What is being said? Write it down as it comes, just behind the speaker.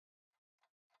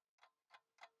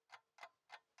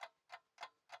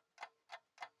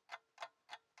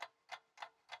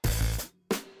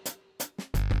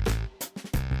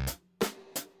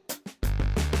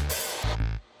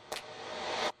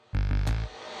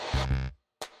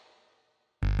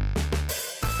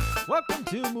Welcome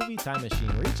to Movie Time Machine,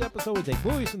 where each episode we take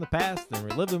movies from the past and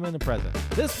relive them in the present.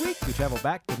 This week, we travel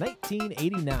back to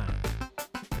 1989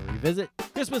 and revisit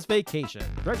Christmas Vacation,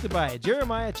 directed by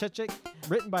Jeremiah Chechik,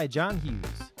 written by John Hughes,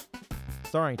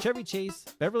 starring Chevy Chase,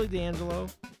 Beverly D'Angelo,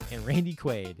 and Randy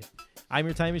Quaid. I'm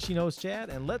your Time Machine host, Chad,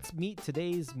 and let's meet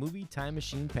today's Movie Time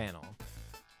Machine panel.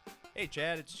 Hey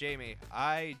Chad, it's Jamie.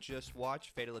 I just watched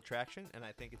Fatal Attraction, and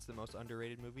I think it's the most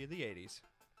underrated movie of the 80s.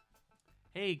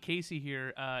 Hey, Casey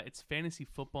here. It's fantasy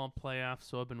football playoffs,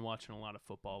 so I've been watching a lot of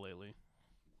football lately.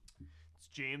 It's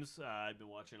James. I've been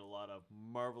watching a lot of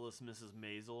Marvelous Mrs.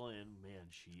 Maisel, and man,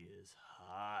 she is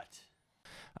hot.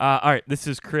 All right, this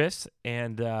is Chris,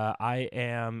 and I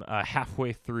am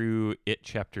halfway through It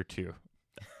Chapter 2.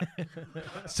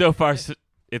 So far,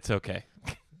 it's okay.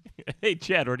 Hey,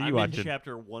 Chad, what are you watching? I'm in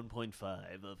chapter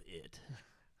 1.5 of It.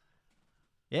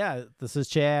 Yeah, this is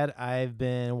Chad. I've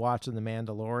been watching The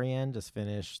Mandalorian. Just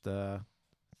finished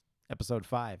episode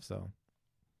 5, so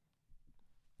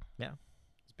yeah.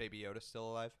 Is Baby Yoda still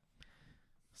alive?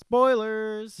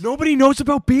 Spoilers! Nobody knows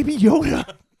about Baby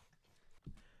Yoda.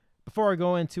 Before I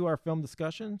go into our film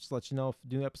discussion, just to let you know if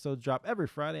new episodes drop every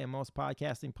Friday on most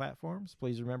podcasting platforms.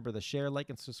 Please remember to share, like,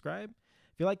 and subscribe.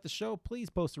 If you like the show, please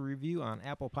post a review on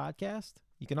Apple Podcast.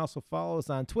 You can also follow us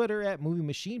on Twitter at Movie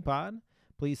Machine Pod.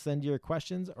 Please send your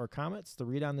questions or comments to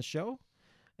read on the show.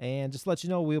 And just to let you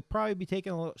know, we'll probably be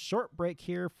taking a little short break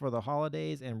here for the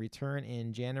holidays and return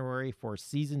in January for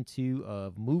Season 2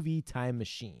 of Movie Time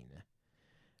Machine.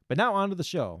 But now on to the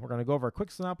show. We're going to go over a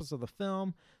quick synopsis of the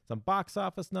film, some box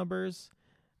office numbers,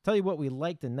 tell you what we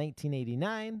liked in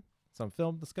 1989, some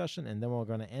film discussion, and then we're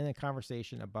going to end a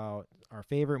conversation about our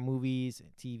favorite movies,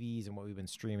 TVs, and what we've been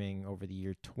streaming over the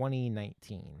year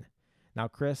 2019. Now,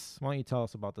 Chris, why don't you tell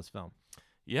us about this film?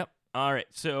 Yep. All right.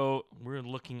 So we're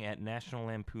looking at National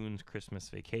Lampoon's Christmas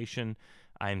Vacation.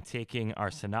 I'm taking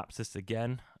our synopsis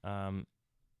again,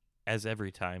 as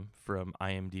every time, from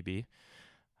IMDb.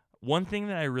 One thing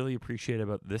that I really appreciate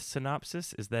about this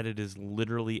synopsis is that it is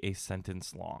literally a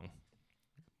sentence long.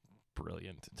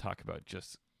 Brilliant. Talk about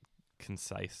just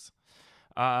concise.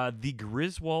 The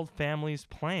Griswold family's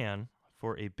plan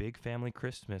for a big family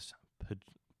Christmas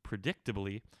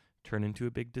predictably turn into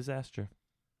a big disaster.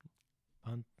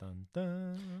 Dun, dun,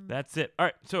 dun. That's it. All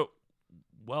right. So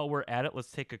while we're at it, let's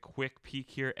take a quick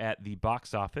peek here at the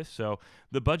box office. So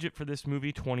the budget for this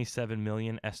movie, $27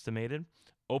 million estimated.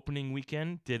 Opening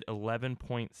weekend did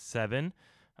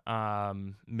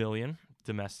 $11.7 million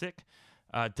domestic.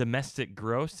 Domestic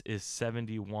gross is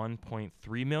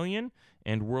 $71.3 million,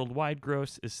 and worldwide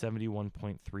gross is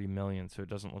 $71.3 million. So it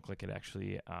doesn't look like it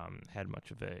actually had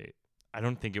much of a. I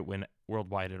don't think it went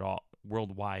worldwide at all.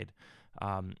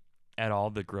 At all,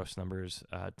 the gross numbers,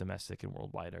 domestic and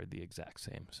worldwide, are the exact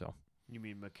same. So You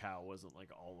mean Macau wasn't like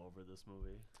all over this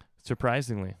movie?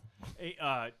 surprisingly, Hey,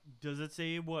 does it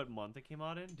say what month it came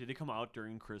out in? Did it come out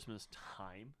during Christmas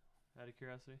time? Out of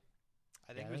curiosity.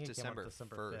 I think Yeah, it was it came out December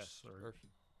December 1st, 5th or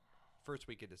first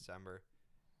week of December.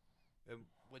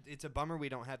 It's a bummer we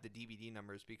don't have the DVD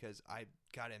numbers, because I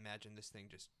gotta imagine this thing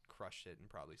just crushed it and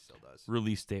probably still does.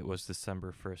 release date was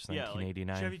December 1st,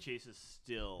 1989. Chevy Chase is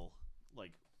still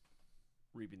like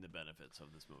reaping the benefits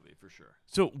of this movie for sure.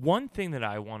 So one thing that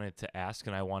I wanted to ask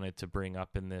and I wanted to bring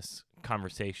up in this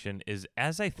conversation is,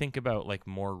 as I think about like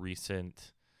more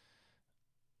recent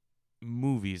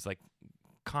movies, like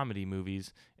comedy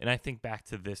movies, and I think back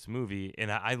to this movie,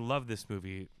 and I love this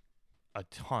movie a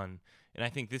ton, and I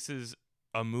think this is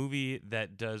a movie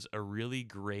that does a really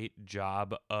great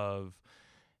job of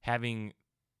having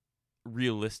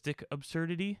realistic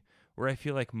absurdity, where I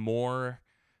feel like more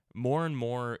and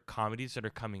more comedies that are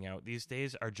coming out these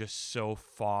days are just so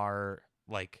far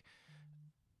like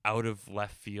out of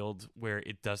left field where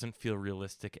it doesn't feel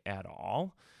realistic at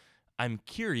all. I'm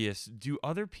curious, do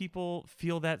other people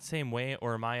feel that same way,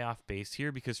 or am I off base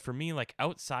here? Because for me, like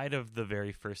outside of the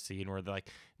very first scene where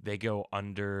they go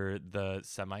under the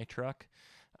semi truck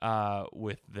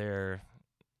with their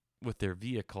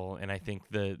vehicle, and I think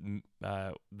the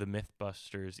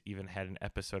Mythbusters even had an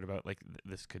episode about like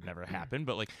this could never happen.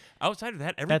 But like outside of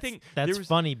that, everything That's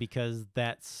funny because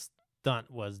that stunt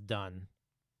was done.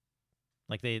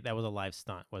 Like that was a live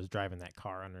stunt. Was driving that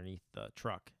car underneath the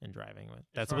truck and driving with.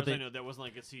 As far as I know, that wasn't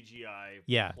like a CGI.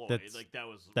 Yeah, ploy.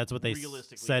 That's what they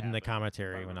realistically said in the happened,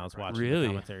 commentary if I when I was remember watching Really? the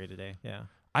commentary today. Yeah.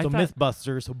 I So thought,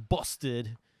 Mythbusters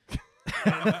busted.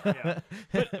 Yeah.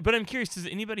 but I'm curious, does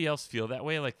anybody else feel that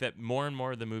way? Like that more and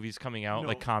more of the movies coming out,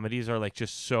 like No. comedies, are like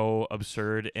just so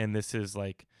absurd, and this is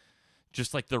like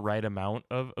just like the right amount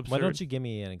of absurd. Why don't you give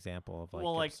me an example of like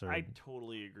well, like absurd? I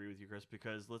totally agree with you, Chris,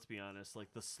 because let's be honest,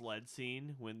 like the sled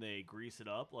scene when they grease it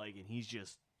up, like, and he's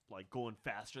just like going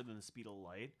faster than the speed of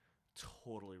light,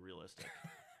 totally realistic.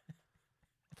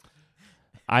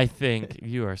 I think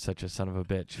you are such a son of a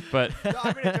bitch. But No,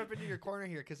 I'm gonna jump into your corner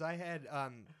here because I had,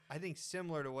 I think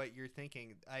similar to what you're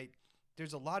thinking.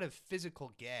 There's a lot of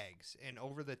physical gags and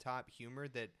over the top humor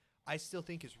that I still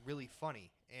think is really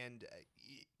funny, and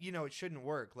it shouldn't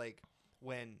work. Like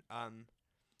when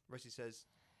Rusty says,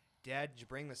 "Dad, did you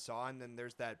bring the saw?" And then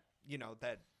there's that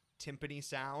that timpani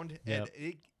sound, Yep.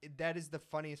 and that is the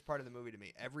funniest part of the movie to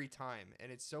me every time,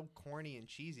 and it's so corny and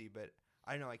cheesy, but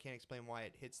I don't know, I can't explain why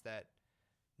it hits that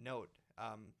note.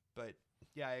 But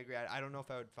yeah, I agree. I don't know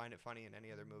if I would find it funny in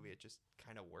any other movie. It just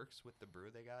kind of works with the brew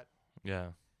they got.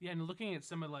 yeah. Yeah, and looking at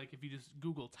some of if you just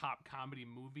Google top comedy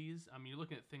movies, I mean, you're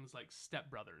looking at things like Step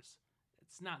Brothers.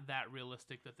 It's not that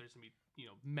realistic that there's gonna be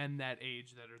men that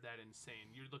age that are that insane.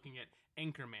 You're looking at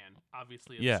Anchorman,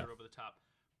 obviously absurd Yeah. over the top.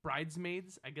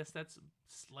 Bridesmaids, I guess that's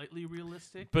slightly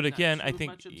realistic. But not again, too I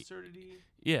think much absurdity.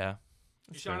 Yeah.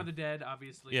 That's Shaun fair. of the Dead,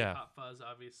 obviously. Yeah. Hot Fuzz,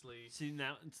 obviously. See,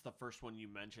 now it's the first one you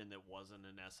mentioned that wasn't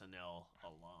an SNL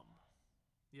alum.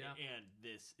 Yeah. And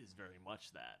this is very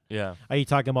much that. Yeah. Are you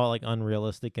talking about like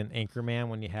unrealistic and Anchorman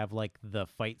when you have like the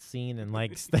fight scene and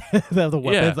like the weapons?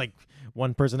 Yeah. Like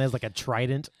one person has like a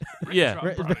trident. Yeah.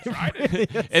 Tried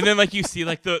it. And then like you see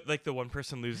like the one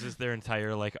person loses their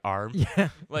entire like arm. Yeah.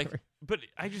 Like but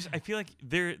I feel like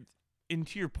there, and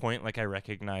to your point, like I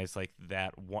recognize like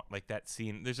that one, like that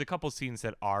scene. There's a couple scenes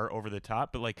that are over the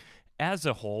top, but like as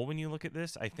a whole, when you look at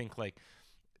this, I think like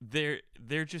there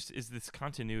just is this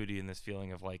continuity and this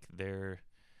feeling of like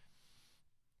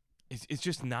it's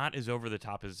just not as over the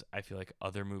top as I feel like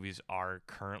other movies are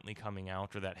currently coming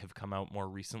out or that have come out more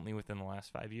recently within the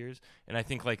last 5 years. And I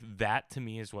think like that to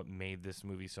me is what made this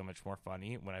movie so much more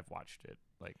funny when I've watched it.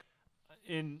 Like,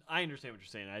 And I understand what you're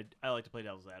saying. I like to play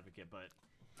devil's advocate, but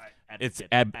It's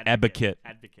advocate. advocate.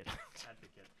 Advocate.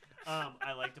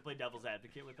 I like to play devil's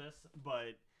advocate with this,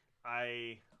 but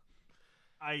I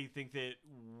think that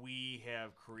we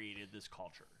have created this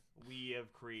culture. We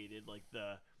have created like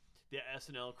the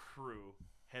SNL crew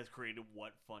has created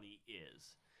what funny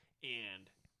is, and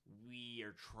we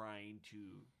are trying to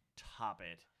top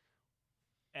it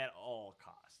at all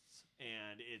costs.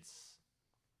 And it's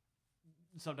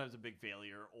sometimes a big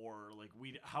failure, or like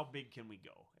how big can we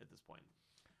go at this point?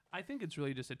 I think it's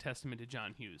really just a testament to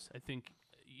John Hughes. I think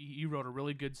you wrote a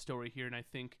really good story here, and I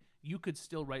think you could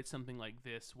still write something like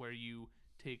this where you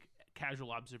take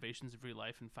casual observations of real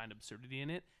life and find absurdity in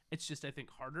it. It's just, I think,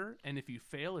 harder, and if you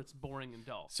fail, it's boring and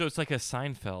dull. So it's like a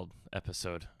Seinfeld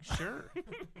episode. Sure.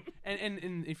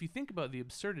 and if you think about the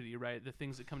absurdity, right, the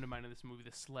things that come to mind in this movie,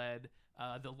 the sled,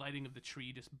 the lighting of the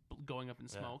tree just going up in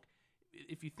smoke,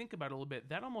 if you think about it a little bit,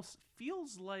 that almost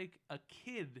feels like a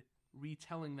kid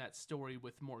retelling that story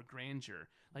with more grandeur.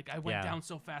 Like, I went down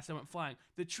so fast I went flying.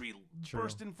 The tree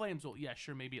burst in flames. Well, yeah,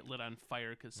 sure, maybe it lit on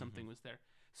fire because something was there.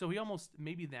 So he almost,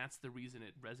 maybe that's the reason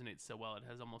it resonates so well. It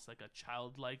has almost like a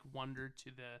childlike wonder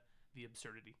to the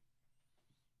absurdity.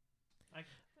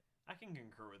 I can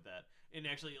concur with that. And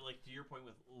actually, like to your point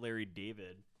with Larry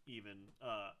David, even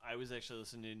I was actually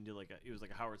listening to it was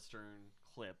like a Howard Stern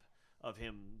clip of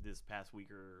him this past week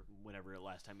or whenever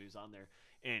last time he was on there,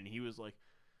 and he was like,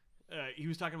 he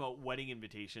was talking about wedding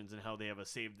invitations and how they have a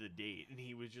save the date, and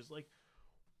he was just like,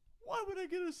 why would I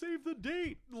get a save the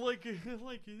date? Like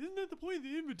isn't that the point of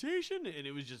the invitation? And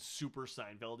it was just super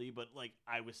Seinfeldy, but like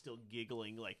I was still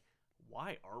giggling like,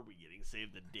 why are we getting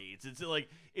save the dates? It's like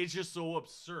it's just so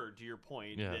absurd to your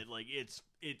point that like it's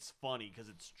funny because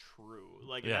it's true.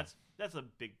 Like that's a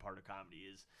big part of comedy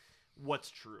is what's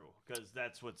true, because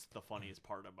that's what's the funniest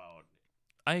part about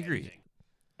I agree. anything.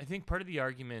 I think part of the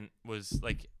argument was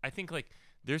like I think like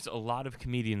there's a lot of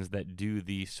comedians that do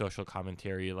the social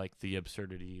commentary, like the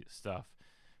absurdity stuff.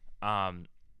 I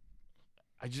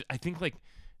think like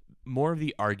more of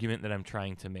the argument that I'm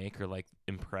trying to make or like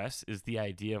impress is the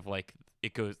idea of like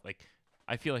it goes like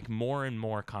I feel like more and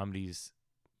more comedies,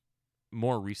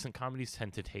 more recent comedies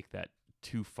tend to take that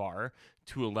too far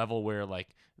to a level where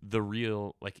like the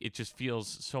real like it just feels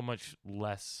so much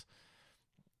less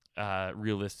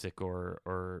realistic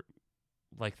or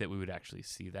like that we would actually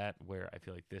see that, where I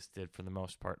feel like this did for the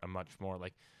most part a much more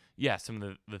like some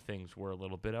of the things were a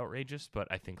little bit outrageous, but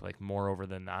I think like moreover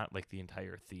than not, like the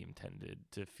entire theme tended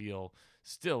to feel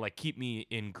still like keep me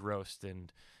engrossed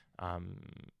and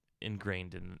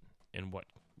ingrained in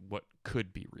what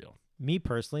could be real. Me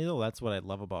personally, though, that's what I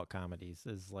love about comedies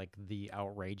is like the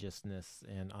outrageousness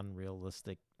and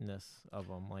unrealisticness of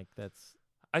them. Like that's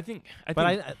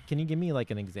But can you give me like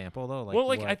an example though? Like, well,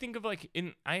 like what? I think of like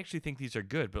I actually think these are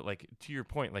good, but like to your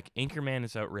point, like Anchorman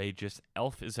is outrageous,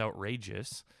 Elf is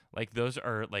outrageous. Like those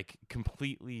are like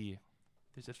completely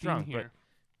There's a theme strong, here.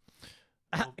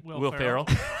 Will Ferrell.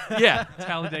 Yeah.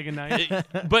 Talladega Nights.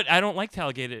 But I don't like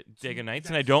Talladega Nights,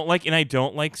 and I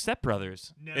don't like Step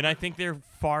Brothers, and I think they're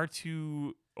far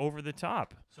too over the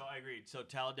top. So I agree. So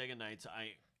Talladega Nights, I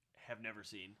have never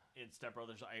seen. And Step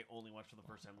Brothers, I only watched for the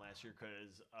first time last year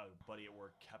because a buddy at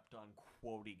work kept on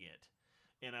quoting it,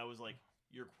 and I was like,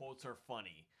 "Your quotes are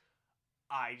funny.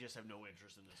 I just have no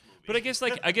interest in this movie." But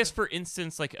I guess for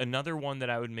instance, like another one that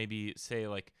I would maybe say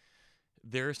like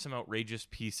there are some outrageous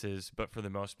pieces, but for the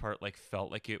most part, like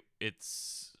felt like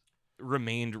it's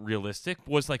remained realistic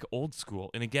was like Old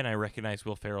School. And again, I recognize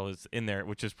Will Ferrell is in there,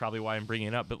 which is probably why I'm bringing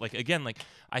it up. But like again, like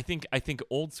I think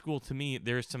Old School to me,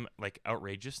 there's some like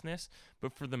outrageousness,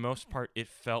 but for the most part, it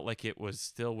felt like it was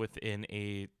still within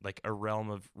a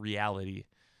realm of reality.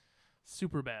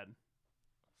 Super bad.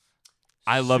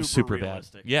 I love Super Superbad.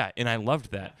 realistic. Yeah, and I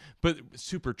loved that. But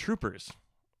Super Troopers.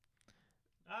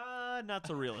 Not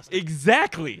so realistic.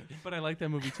 Exactly. But I like that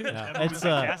movie too. Yeah. That movie's It's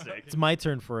fantastic. it's my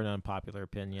turn for an unpopular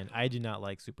opinion. I do not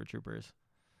like Super Troopers.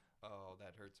 Oh,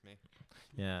 that hurts me.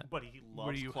 Yeah. But he Were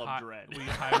loves you Club high, Dread. were you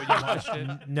high when you watched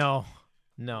it?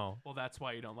 No. Well, that's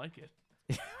why you don't like it.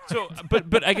 So,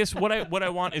 but I guess what I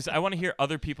want is I want to hear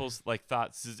other people's like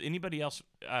thoughts. Does anybody else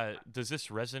does this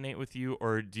resonate with you,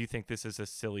 or do you think this is a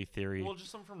silly theory? Well,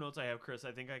 just some from notes I have, Chris.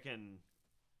 I think I can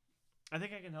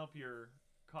help your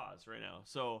cause right now.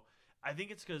 So I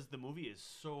think it's because the movie is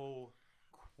so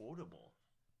quotable.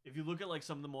 If you look at like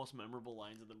some of the most memorable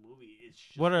lines of the movie, it's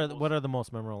just What are the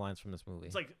most memorable lines from this movie?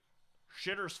 It's like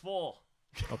shitter's full.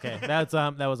 Okay, that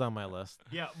was on my list.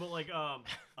 Yeah, but like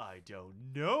I don't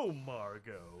know,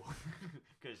 Margot,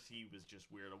 because he was just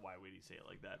weird. Why would he say it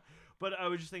like that? But I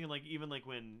was just thinking like even like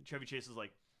when Chevy Chase is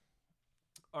like,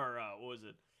 or what was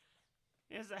it?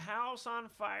 Is the house on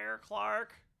fire,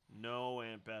 Clark? No,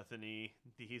 Aunt Bethany.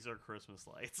 These are Christmas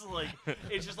lights. Like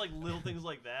it's just like little things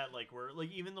like that. Like where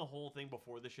like even the whole thing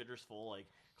before the shitter's full, like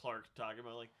Clark talking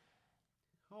about like,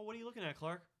 oh, what are you looking at,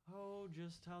 Clark? Oh,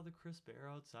 just how the crisp air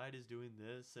outside is doing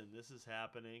this, and this is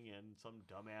happening, and some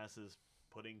dumbass is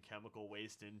putting chemical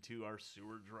waste into our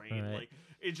sewer drain. Right. Like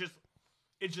it's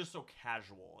just so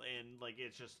casual, and like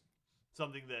it's just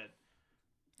something that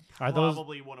Are those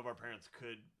probably one of our parents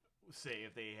could say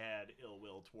if they had ill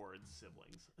will towards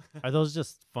siblings. are those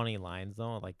just funny lines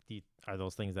though? Like are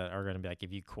those things that are gonna be like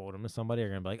if you quote them to somebody, are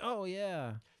gonna be like, oh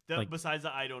yeah. Like- Besides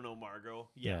the I don't know Margot,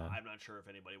 yeah, Yeah. I'm not sure if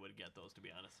anybody would get those, to be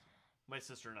honest. My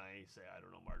sister and I say I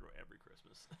don't know Margot every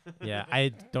Christmas. Yeah,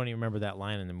 I don't even remember that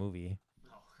line in the movie.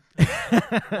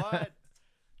 What?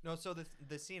 No, so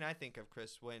the scene I think of,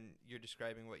 Chris, when you're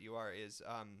describing what you are, is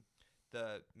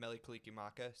the Mele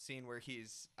Kalikimaka scene where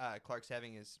he's Clark's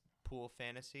having his pool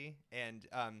fantasy, and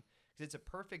 'cause it's a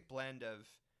perfect blend of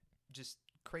just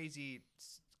crazy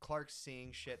Clark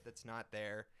seeing shit that's not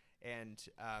there, and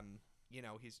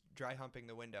he's dry humping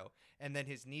the window, and then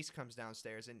his niece comes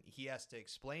downstairs, and he has to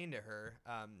explain to her,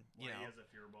 He has a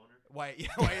fear boner. why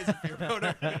is it fear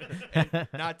boner? And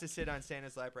not to sit on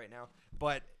Santa's lap right now,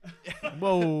 but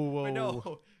Whoa. but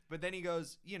no. But then he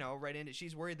goes, right into.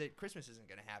 She's worried that Christmas isn't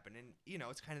going to happen, and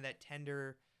it's kind of that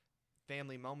tender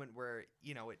family moment where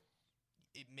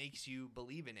it makes you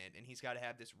believe in it, and he's got to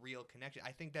have this real connection.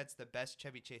 I think that's the best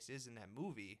Chevy Chase is in that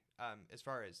movie, as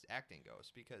far as acting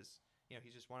goes, because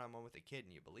he's just one-on-one with a kid,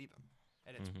 and you believe him,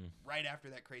 and it's right after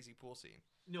that crazy pool scene.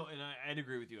 No, and I'd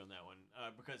agree with you on that one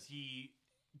because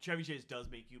Chevy Chase does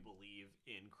make you believe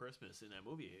in Christmas in that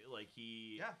movie. Like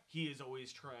he is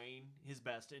always trying his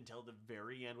best until the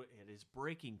very end at his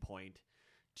breaking point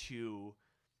to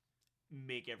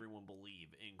make everyone believe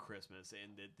in Christmas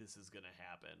and that this is going to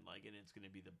happen, like, and it's going to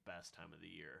be the best time of the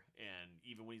year. And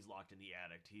even when he's locked in the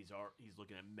attic, he's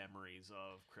looking at memories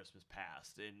of Christmas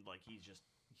past, and like he's just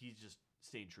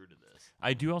staying true to this.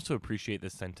 I do also appreciate the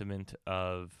sentiment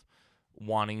of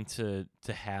wanting to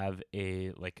have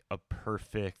a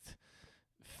perfect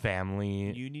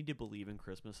family. You need to believe in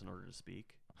Christmas in order to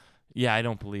speak. Yeah, I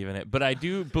don't believe in it, but I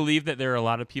do believe that there are a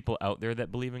lot of people out there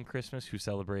that believe in Christmas, who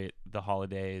celebrate the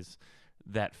holidays,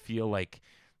 that feel like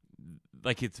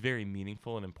it's very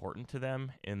meaningful and important to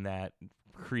them, and that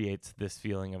creates this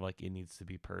feeling of like it needs to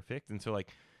be perfect. And so like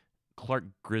Clark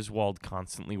Griswold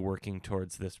constantly working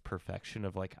towards this perfection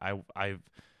of like I've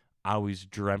always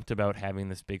dreamt about having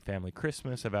this big family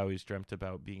Christmas. I've always dreamt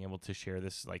about being able to share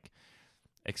this like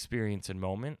experience and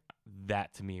moment.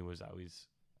 That to me was always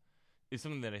is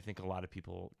something that I think a lot of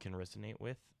people can resonate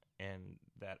with, and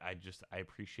that I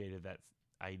appreciated that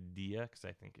idea because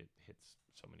I think it hits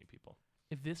so many people.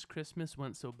 If this Christmas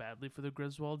went so badly for the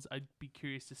Griswolds, I'd be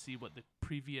curious to see what the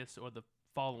previous or the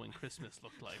following Christmas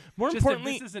looked like. More Just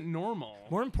importantly, if this isn't normal.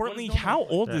 More importantly, What is how normal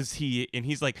like old that? is he? And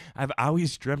he's like, I've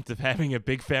always dreamt of having a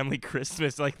big family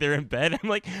Christmas. Like they're in bed. I'm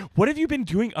like, what have you been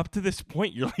doing up to this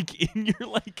point? You're like in your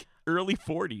like early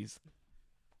 40s.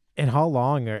 And how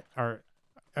long are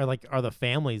the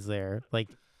families there? Like,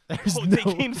 there's Oh, they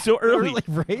came so early. Like,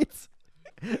 right?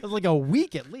 It was like a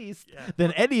week at least. Yeah.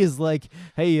 Then Eddie is like,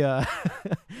 "Hey,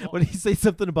 when he say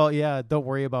something about, yeah, don't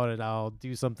worry about it. I'll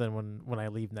do something when I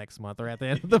leave next month or at the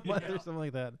end of the month or something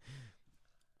like that."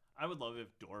 I would love if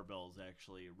doorbells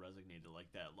actually resonated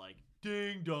like that, like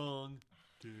ding dong,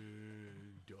 ding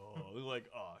dong, like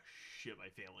oh shit, my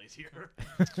family's here.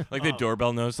 Like the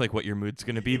doorbell knows like what your mood's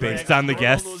gonna be Right, based on the doorbell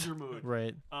guests. knows your mood.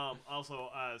 Right. Also,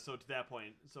 so to that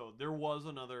point, so there was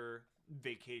another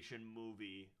vacation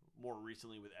movie more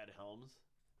recently with Ed Helms,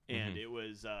 and it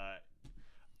was,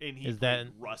 and he Is played that-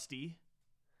 Rusty,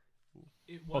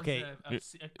 It was Okay.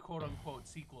 a quote-unquote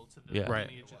sequel to the Yeah. Right.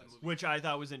 lineage of the movie. which I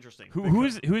thought was interesting.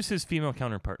 Who's his female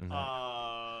counterpart in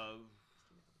that?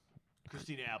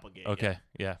 Christina Applegate. Okay,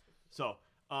 yeah. yeah. So,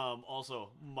 also,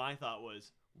 my thought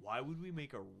was, why would we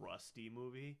make a Rusty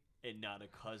movie and not a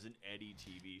Cousin Eddie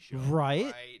TV show? Right.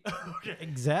 Right. Okay.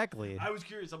 Exactly. I was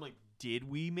curious. I'm like, did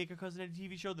we make a Cousin Eddie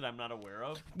TV show that I'm not aware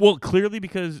of? Well, clearly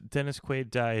because Dennis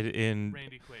Quaid died in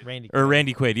Randy Quaid.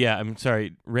 Randy Quaid. Yeah, I'm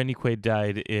sorry. Randy Quaid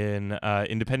died in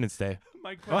Independence Day.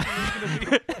 My question was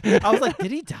going to be, I was like,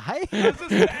 did he die?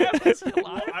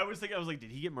 Well, I was like,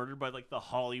 did he get murdered by like the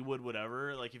Hollywood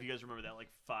whatever? Like, if you guys remember that, like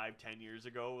 5-10 years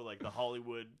ago, like the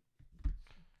Hollywood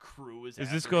crew was. Does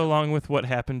this after go him. along with what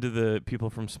happened to the people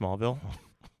from Smallville?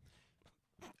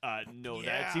 No,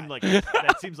 Yeah. that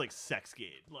seems like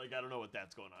Sexgate. Like, I don't know what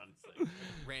that's going on. It's like,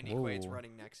 Randy Quaid's Whoa.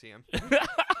 running next to him.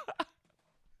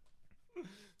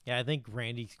 Yeah, I think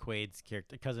Randy Quaid's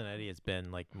character, Cousin Eddie, has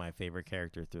been like my favorite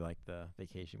character through like the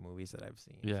vacation movies that I've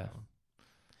seen. Yeah.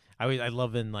 so. I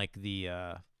love in like the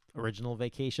original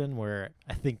Vacation where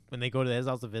I think when they go to his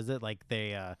house to visit, like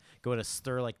they go to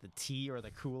stir like the tea or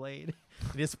the Kool-Aid.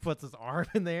 He just puts his arm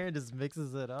in there and just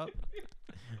mixes it up.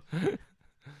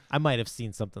 I might have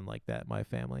seen something like that in my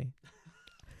family.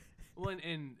 well,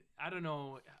 and I don't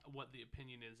know what the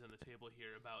opinion is on the table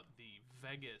here about the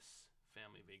Vegas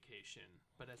family vacation,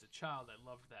 but as a child, I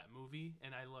loved that movie,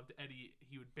 and I loved Eddie.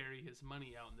 He would bury his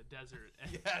money out in the desert.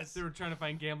 And Yes. they were trying to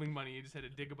find gambling money. He just had to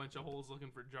dig a bunch of holes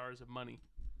looking for jars of money.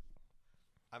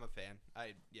 I'm a fan.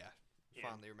 Yeah.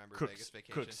 Fondly remember cook, Vegas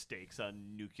Vacation. cook steaks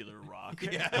on nuclear rock.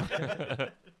 Yeah.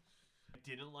 I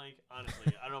didn't like,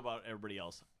 honestly, I don't know about everybody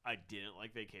else. I didn't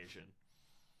like Vacation.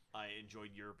 I enjoyed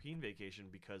European Vacation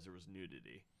because there was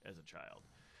nudity as a child.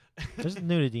 There's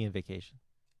nudity in Vacation.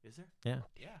 Is there? Yeah.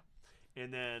 Yeah.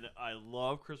 And then I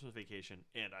love Christmas Vacation,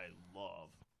 and I love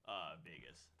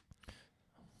Vegas.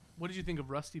 What did you think of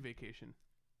Rusty Vacation?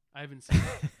 I haven't seen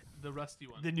the Rusty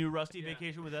one. The new Rusty Yeah.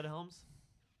 Vacation with Ed Helms?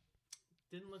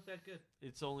 Didn't look that good.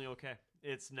 It's only okay.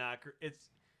 It's not. It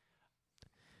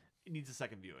needs a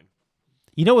second viewing.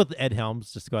 You know, with Ed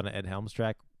Helms, just to go on an Ed Helms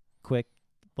track quick,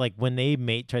 like when they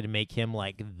tried to make him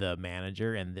like the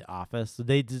manager in The Office,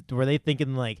 were they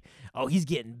thinking like, oh, he's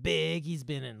getting big, he's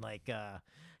been in like The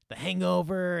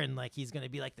Hangover, and like he's gonna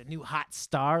be like the new hot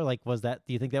star? Like, do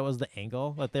you think that was the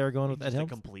angle that they were going with Ed Just a Helms?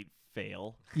 complete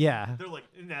fail. Yeah. They're like,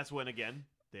 and that's when again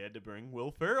they had to bring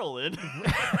Will Ferrell in.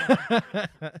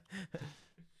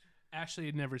 Ashley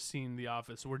had never seen The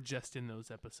Office. We're just in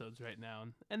those episodes right now,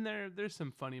 and there's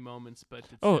some funny moments, but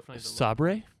it's Oh, definitely the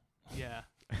Sabre? yeah.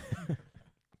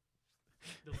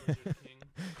 The Lizard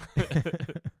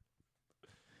King.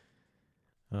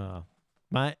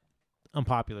 My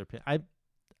unpopular opinion.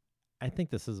 I think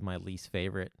this is my least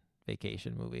favorite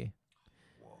vacation movie.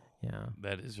 Yeah.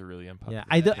 That is a really unpopular. Yeah,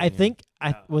 I opinion. think I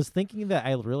Yeah. was thinking that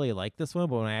I really like this one,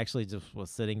 but when I actually just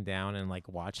was sitting down and like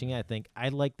watching it, I think I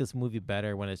like this movie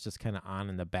better when it's just kind of on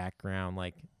in the background,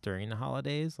 like during the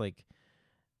holidays. Like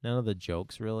none of the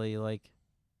jokes really like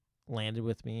landed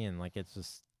with me, and like it's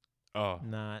just Oh,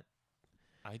 not.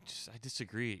 I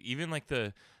disagree. Even like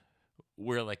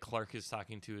where like Clark is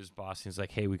talking to his boss, and he's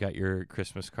like, "Hey, we got your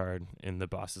Christmas card," and the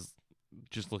boss is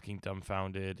just looking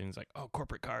dumbfounded, and he's like, "Oh,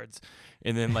 corporate cards,"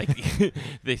 and then like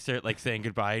they start like saying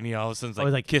goodbye, and he all of a sudden's I like,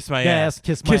 was like, "Kiss my Yes, ass,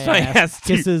 kiss my ass,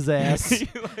 dude." kiss his ass.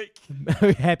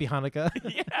 Like, Happy Hanukkah.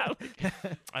 yeah, like,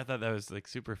 I thought that was like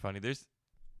super funny.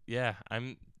 Yeah,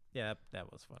 Yeah, that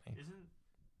was funny.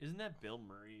 Isn't that Bill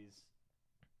Murray's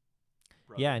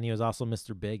brother? Yeah, and he was also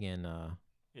Mr. Big in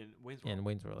Wayne's World.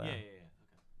 Wayne's World. Yeah, Yeah. yeah, yeah.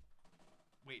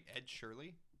 Wait, Ed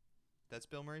Shirley? That's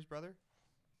Bill Murray's brother?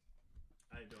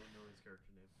 I don't know his character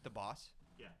name. The boss.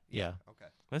 Yeah. Okay.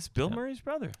 That's Bill Yeah. Murray's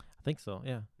brother. I think so.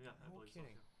 Yeah. Yeah, I No believe so,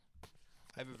 kidding. too.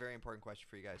 I have a very important question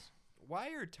for you guys.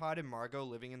 Why are Todd and Margot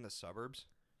living in the suburbs?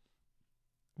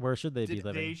 Where should they be Did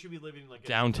living? They should be living like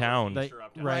Downtown. They-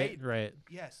 uptown. right. Right.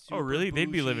 Yes. Oh, really?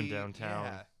 They'd be living downtown.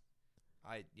 Yeah.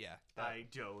 I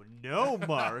don't know,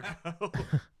 Margo.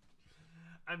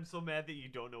 I'm so mad that you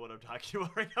don't know what I'm talking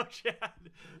about right now, Chad.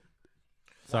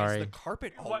 Why Sorry. is the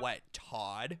carpet all What? wet,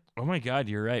 Todd? Oh my God,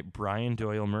 you're right. Brian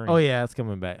Doyle Murray. Oh yeah, it's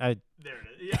coming back. There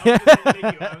it is. Yeah, I was gonna say,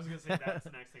 thank you. I was gonna say that's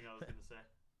the next thing I was gonna say.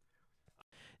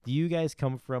 Do you guys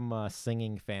come from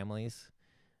singing families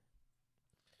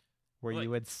where Like- you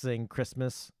would sing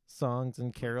Christmas songs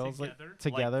and carols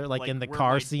Together? like in the where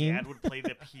car my scene? Dad would play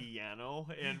the piano,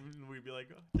 and we'd be like,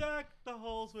 "Deck the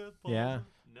halls with balls." Yeah.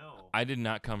 No. I did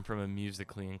not come from a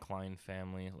musically inclined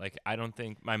family. Like, I don't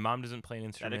think my mom doesn't play an That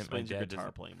instrument. My explains your dad guitar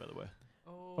doesn't. playing, by the way.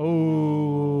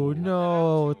 Oh Cut that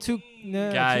no! out, Too mean. no,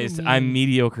 too Guys, mean. I'm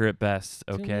mediocre at best.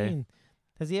 Too Okay. mean.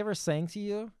 Has he ever sang to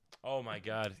you? Oh my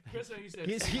God. Chris, you said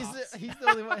He's sing he's off. he's the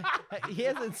only one. He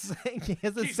hasn't sang. He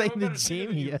hasn't Keith, sang I'm a to better singer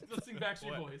than Jamie you. yet. Let's sing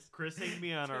Backstreet Boys. Chris sang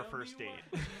me on our Tell first me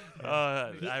date. why.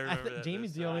 I I remember think that.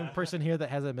 Jamie's the This- only person here that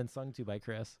hasn't been sung to by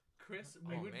Chris. Chris,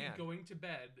 we Oh, would man. be going to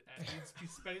bed. And he'd be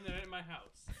spending the night at my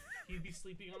house. He'd be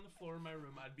sleeping on the floor in my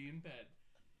room. I'd be in bed,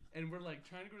 and we're like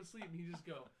trying to go to sleep. And he'd just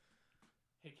go,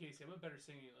 "Hey Casey, I'm a better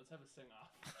singer. Let's have a sing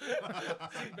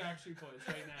off. Sing Backstreet Boys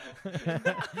right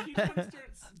now." And he'd want to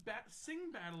start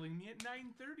sing battling me at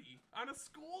 9:30 on a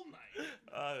school night.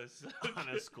 On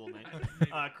a school night.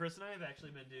 Chris and I have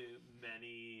actually been to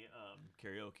many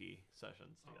karaoke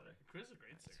sessions together. Chris is a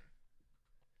great singer.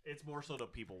 It's more so to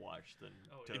people watch than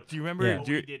Oh, to. yeah. Do you remember? Yeah. But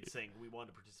Do we you, did sing. We wanted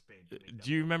to participate. to make them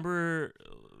do you feel remember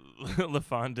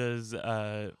LaFonda's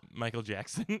Michael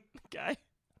Jackson guy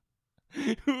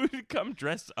who would come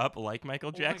dressed up like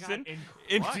Michael welcome. Oh my Jackson God,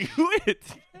 and crush. do it?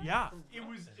 Yeah, it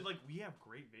was like we have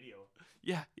great video.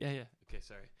 Yeah. Okay,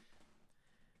 sorry.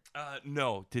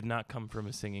 No, did not come from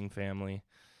a singing family.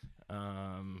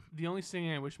 The only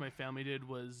singing I wish my family did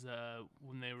was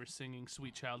when they were singing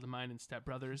 "Sweet Child of Mine" and Step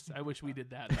Brothers. I wish we did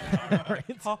that.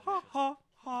 Ha ha ha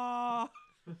ha.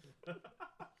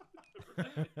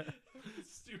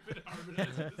 Stupid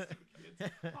harmonizing the stupid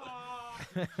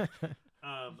kids.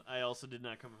 I also did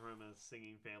not come from a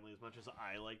singing family. As much as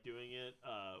I like doing it,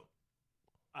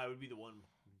 I would be the one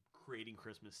creating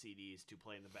Christmas CDs to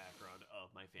play in the background of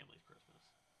my family's Christmas.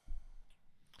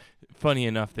 Funny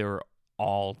enough, they were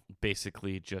all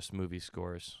basically just movie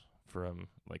scores from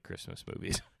like Christmas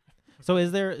movies. So,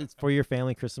 is there for your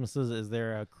family Christmases? Is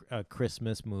there a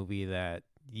Christmas movie that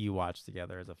you watch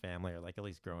together as a family, or like at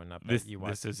least growing up This that you watch?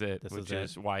 this is it, this which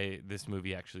is is why this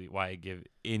movie actually why I give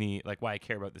any like why I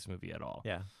care about this movie at all.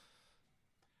 Yeah.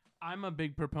 I'm a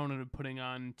big proponent of putting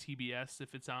on TBS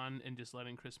if it's on and just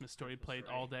letting Christmas Story play it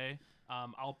all day.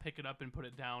 I'll pick it up and put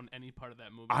it down any part of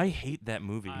that movie. I hate that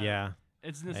movie. Yeah.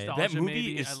 It's Hey, nostalgia. that movie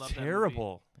maybe. is I love that movie.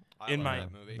 terrible. I In love my-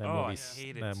 that movie. That Oh, movie, I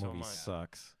hate it that so movie much.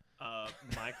 sucks.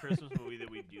 My Christmas movie that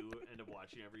we do end up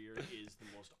watching every year is the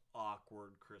most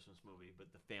awkward Christmas movie, but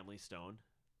The Family Stone.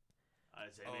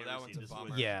 Has anybody that ever one's seen a this bummer.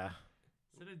 movie? Yeah.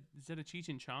 Is that a Cheech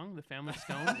and Chong, The Family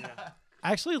Stone? Yeah.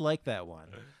 I actually like that one.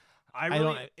 I don't-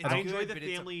 really, I I, don't- enjoy good, the but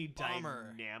it's a family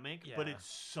bummer. dynamic, but Yeah. it's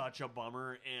such a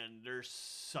bummer, and there's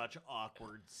such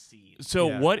awkward scenes. So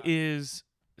Yeah. what is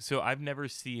so I've never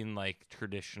seen like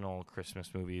traditional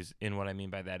Christmas movies, and what I mean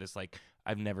by that is like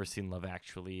I've never seen Love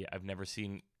Actually. I've never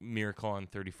seen Miracle on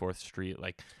 34th Street.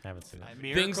 Like I haven't seen it.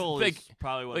 Miracle like- is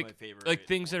probably one like- of my favorite. like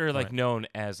things that are like Right. known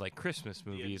as like Christmas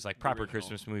movies, like proper original.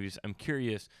 Christmas movies. I'm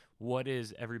curious, what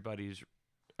is everybody's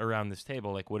around this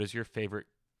table like? What is your favorite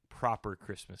proper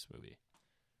Christmas movie?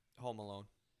 Home Alone.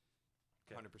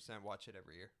 Okay. 100% watch it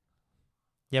every year.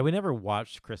 Yeah, we never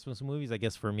watched Christmas movies. I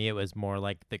guess for me, it was more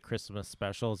like the Christmas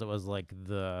specials. It was like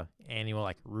the annual,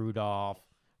 like Rudolph,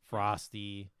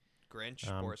 Frosty, Grinch,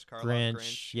 Boris Karloff, Grinch.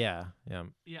 Grinch. Yeah.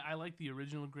 Yeah, I like the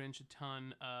original Grinch a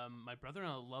ton. My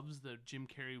brother-in-law loves the Jim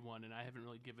Carrey one, and I haven't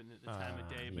really given it the time of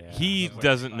day. But yeah. He that's what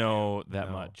doesn't I know that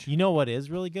No. much. You know what is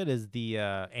really good is the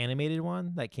animated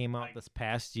one that came out Like, this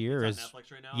past year. It's Is on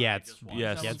Netflix right now. yeah, I it's just watched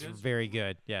yes. it. yeah, Sounds it's good. very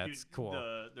good. Yeah, Dude, it's cool.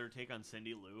 Their take on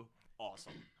Cindy Lou,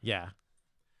 awesome. Yeah.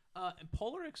 And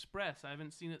Polar Express, I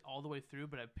haven't seen it all the way through,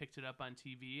 but I've picked it up on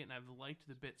TV, and I've liked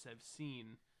the bits I've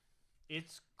seen.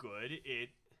 It's good.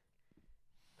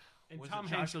 And Was Tom it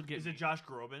Hanks Josh, will get is me. it Josh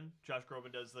Groban? Josh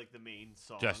Groban does like the main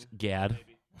song. Just Gad.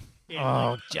 Maybe. And,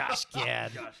 Oh, like, Josh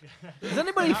Gad. Josh. Does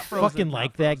anybody Not Frozen, fucking not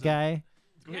like that Frozen. guy?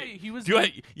 Yeah, he was. Do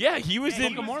I? Yeah, he was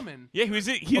Book in. of Mormon. Yeah, he was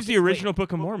the Okay, original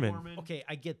Book of Mormon. Okay,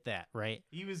 I get that, right?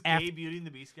 He was Af- gay Beauty and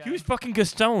the Beast guy. He was fucking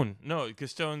Gaston. No,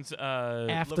 Gaston's.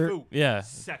 After, LeFou. Yeah.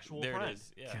 Sexual There friend. it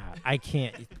is. Yeah. God, I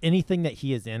can't. Anything that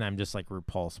he is in, I'm just like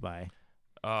repulsed by.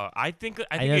 I think. I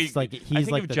I think. just, like, I he's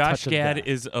think like if the Josh touch of Gad death.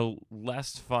 is a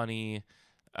less funny.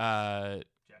 Jack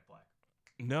Black.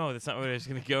 No, that's not what I was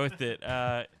gonna go with it.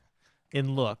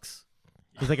 In looks,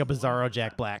 he's like a bizarro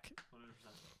Jack Black.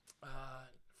 100%.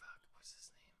 What's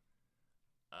his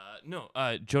name?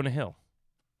 No, Jonah Hill.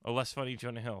 A less funny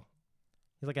Jonah Hill.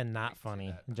 He's like a not can see funny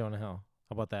that. Jonah Hill.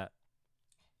 How about that?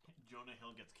 Jonah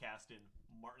Hill gets cast in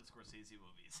Martin Scorsese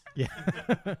movies.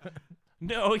 Yeah.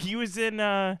 No, he was in.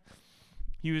 Oh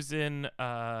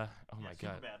my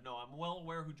god. Superbad. No, I'm well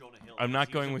aware who Jonah Hill is. I'm not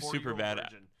He was going a with 40-year-old Superbad.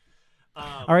 virgin.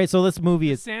 All right, so this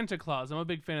movie is. Santa Claus. I'm a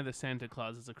big fan of the Santa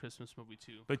Claus as a Christmas movie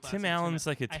too. But Classic Tim Allen's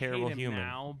Santa. like a I terrible hate him human.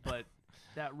 now, but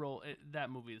that role, that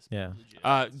movie is Yeah. legit.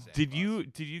 Santa Did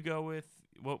Claus. you go with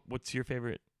what's your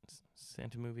favorite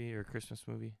Santa movie or Christmas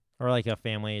movie? Or like a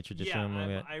family Yeah, traditional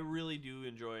movie. I really do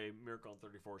enjoy Miracle on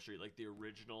 34th Street, like the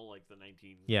original, like the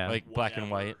 19. Yeah. Like black and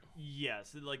whatever. white?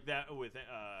 Yes, like that with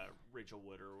Rachel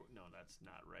Wood. Or no, that's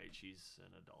not right. She's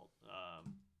an adult.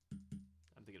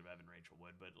 I'm thinking of Evan Rachel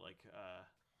Wood, but like,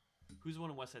 who's the one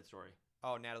in West Side Story?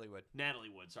 Oh, Natalie Wood. Natalie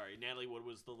Wood. Sorry, Natalie Wood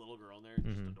was the little girl in there,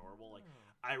 just Mhm. adorable. Like,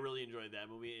 I really enjoyed that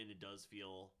movie, and it does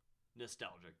feel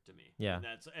nostalgic to me. Yeah.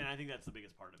 and I think that's the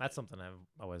biggest part of That's it. something I've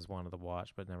always wanted to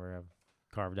watch, but never have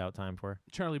carved out time for.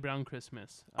 Charlie Brown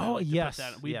Christmas. I Oh, like to put yes,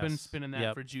 that- We've been yes. spinning that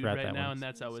Yep, for Jude forgot right that now, one. and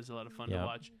that's always a lot of fun to Yep.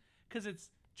 watch. Because it's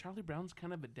Charlie Brown's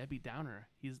kind of a Debbie Downer.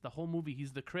 He's the whole movie.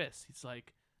 He's the Chris. He's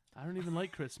like, I don't even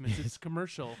like Christmas. It's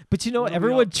commercial. But you know, What are we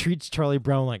everyone all- treats Charlie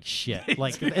Brown like shit.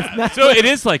 Like it's not. So it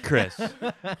is like Chris.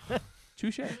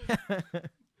 Touche.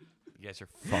 You guys are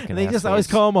fucking. They just always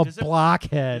assholes. call him a Does it-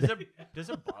 blockhead. Does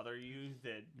it bother you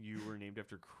that you were named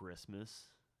after Christmas?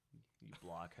 You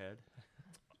blockhead.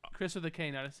 Chris with a K,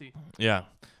 not a C. Yeah.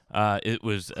 It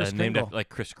was Kris named Kringle. after like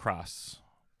Criss Cross.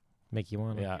 Make you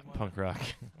want to. Yeah, punk rock.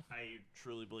 I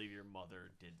truly believe your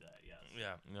mother did that. Yes.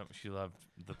 Yeah, no, she loved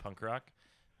the punk rock.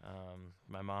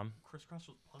 My mom. Crisscross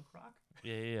was punk rock.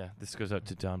 Yeah. This goes out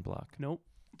to Don Block. Nope.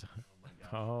 Oh my god.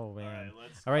 Oh All man. right,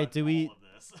 let's. All right, cut do we- all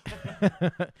of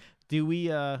this. Do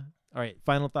we? All right.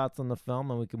 Final thoughts on the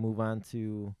film, and we can move on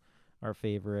to our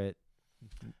favorite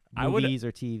I would- movies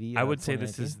or TV. I of would say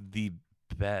this 2019. is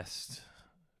the best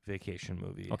vacation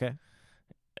movie. Okay.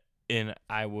 And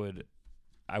I would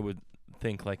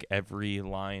think like every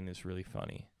line is really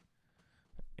funny.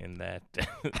 In that,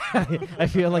 I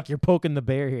feel like you're poking the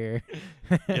bear here.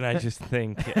 and I just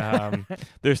think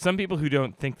there's some people who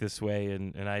don't think this way,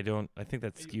 and I don't. I think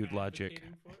that's skewed logic.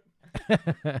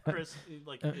 Chris,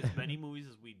 like as many movies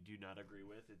as we do not agree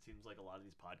with, it seems like a lot of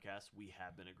these podcasts we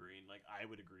have been agreeing. Like I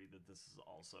would agree that this is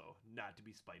also not to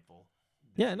be spiteful.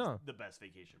 This Yeah, is no. the best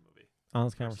vacation movie.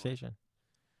 Honest Personally. conversation.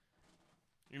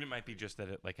 And it might be just that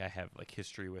it like I have like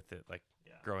history with it, like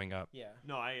Yeah. growing up. Yeah.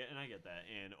 No, I get that.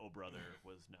 And Oh Brother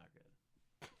was not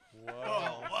good.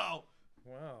 Whoa. Whoa.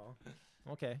 Wow.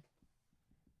 Okay.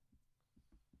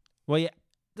 Well, yeah.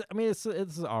 I mean, it's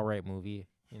an all right movie.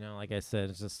 You know, like I said,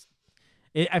 it's just.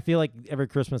 I feel like every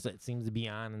Christmas it seems to be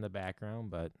on in the background,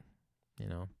 but you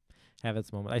know, have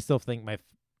its moment. I still think my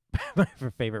my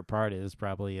favorite part is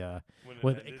probably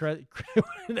when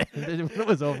it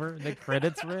was over, the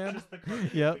credits ran.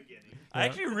 Yep. I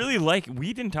actually really like.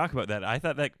 We didn't talk about that. I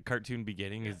thought that cartoon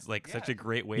beginning is like such a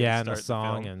great way Yeah, to and start the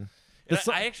song the film. and And the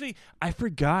so- I actually I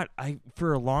forgot. I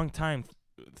for a long time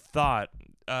thought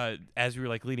as we were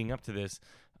like leading up to this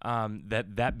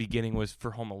that beginning was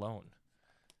for Home Alone.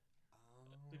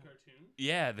 The cartoon?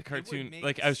 Yeah, the would cartoon. make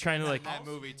Like I was trying to sense like in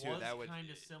that movie too. That would kind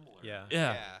of similar. yeah.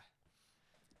 yeah.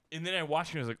 And then I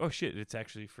watched it and I was like, oh shit, it's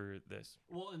actually for this.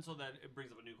 Well, and so that it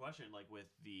brings up a new question. Like with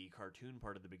the cartoon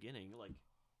part of the beginning, like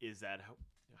is that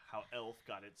how Elf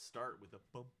got its start with a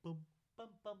bump bump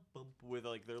bump bump bump with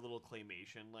like their little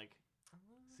claymation like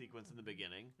sequence in the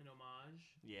beginning? An homage.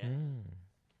 Yeah. Mm.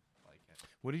 Like it.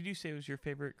 What did you say was your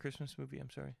favorite Christmas movie? I'm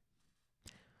sorry.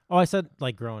 Oh, I said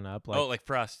like growing up. Like, like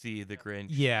Frosty the Grinch.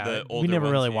 yeah, the we older never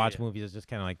ones, really yeah, watched yeah. movies. It's just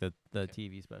kind of like the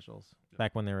TV specials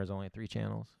back when there was only 3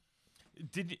 channels.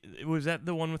 Was that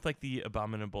the one with like the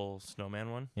abominable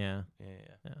snowman one? Yeah.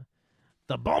 Yeah.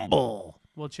 The Bumble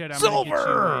Well, Chad, I'm going to get you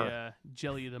Silver! a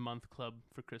Jelly of the Month Club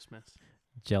for Christmas.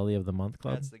 Jelly of the Month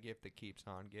Club. That's the gift that keeps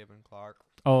on giving, Clark.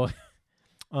 Oh,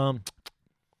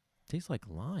 tastes like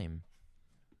lime.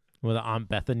 With Aunt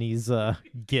Bethany's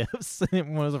gifts,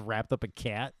 one was wrapped up a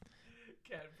cat.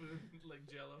 Cat food like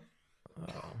Jello.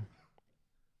 Oh.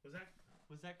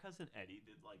 Was that cousin Eddie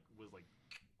that like was like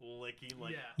licking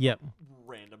like Yep.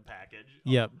 random package.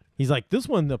 Yep. He's like, this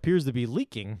one appears to be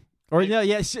leaking. Or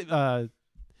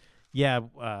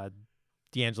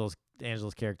D'Angelo's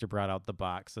character brought out the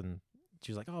box and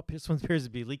she was like, oh, this one appears to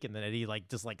be leaking. Then Eddie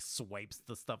just swipes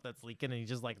the stuff that's leaking and he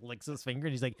just licks his finger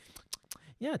and he's like,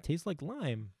 yeah, it tastes like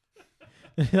lime.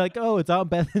 Like, oh, it's Aunt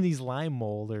Bethany's lime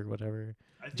mold or whatever.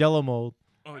 Jello mold.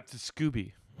 Oh, it's a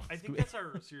Scooby. I think that's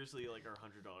our seriously like our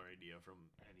 $100 idea from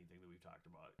anything that we've talked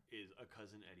about is a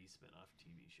Cousin Eddie spinoff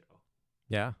TV show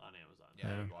Yeah. on Amazon. Yeah,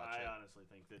 Yeah. I'd watch it. I honestly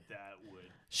think that would.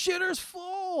 Shitter's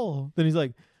full. Then he's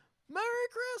like, Merry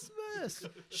Christmas.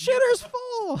 Shitter's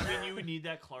full. Then you would need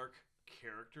that Clark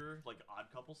character, like Odd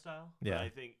Couple style. But Yeah.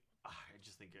 I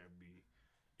just think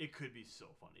it could be so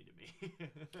funny to me.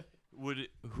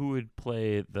 Who would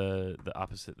play the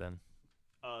opposite then?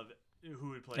 Who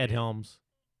would play Ed Helms.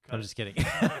 I'm Cut. just kidding.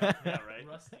 Yeah, right.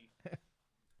 Rusty.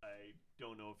 I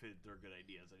don't know if they're good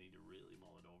ideas. I need to really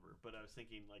mull it over. But I was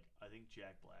thinking, like, I think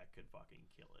Jack Black could fucking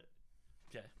kill it.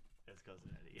 Okay. As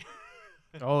Cousin Eddie.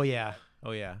 Oh, yeah.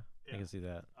 I Yeah. can see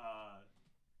that.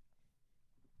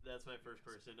 That's my first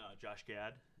person. Josh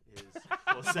Gad is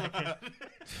close second.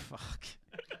 Fuck.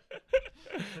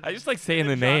 I just like saying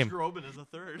the And name. Josh Groban is a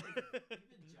third.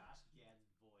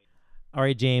 All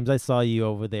right, James, I saw you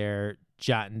over there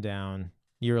jotting down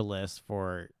your list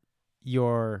for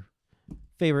your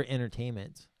favorite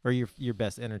entertainment or your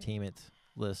best entertainment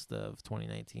list of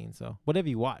 2019. So, what have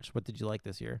you watched? What did you like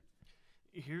this year?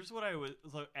 Here's what I was,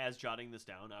 as jotting this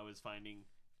down, I was finding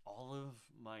all of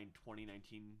my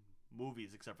 2019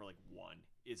 movies, except for like one,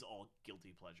 is all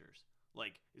guilty pleasures.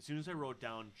 Like, as soon as I wrote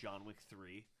down John Wick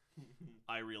 3,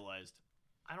 I realized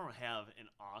I don't have an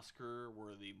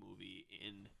Oscar-worthy movie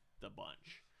in the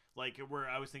bunch. Like, where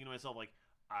I was thinking to myself, like,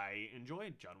 I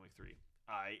enjoyed John Wick 3.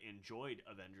 I enjoyed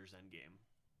Avengers Endgame.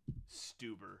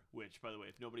 Stuber, which, by the way,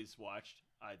 if nobody's watched,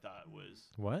 I thought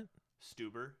was What?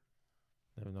 Stuber.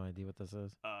 I have no idea what this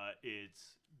is.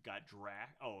 It's got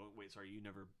Drax. Oh, wait, sorry, you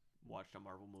never watched a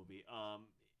Marvel movie. Oh,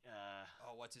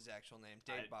 what's his actual name?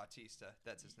 Dave Bautista.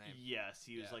 That's his name. Yes,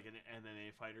 he was Yeah. like an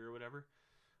MMA fighter or whatever.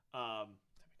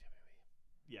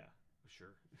 Yeah,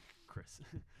 sure, Chris.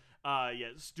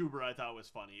 Yeah, Stuber I thought was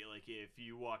funny. Like, if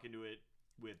you walk into it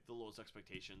with the lowest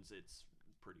expectations, it's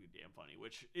pretty damn funny.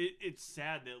 Which it's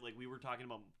sad that like we were talking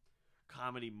about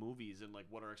comedy movies and like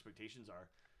what our expectations are.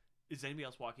 Is anybody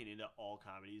else walking into all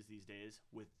comedies these days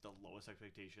with the lowest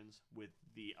expectations, with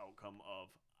the outcome of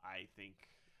I think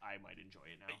I might enjoy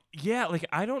it now? Yeah, like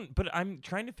I don't, but I'm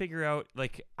trying to figure out.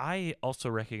 Like I also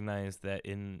recognize that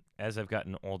as I've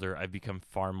gotten older, I've become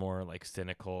far more like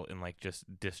cynical and like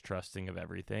just distrusting of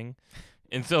everything.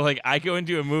 And so like I go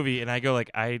into a movie and I go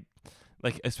like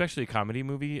especially a comedy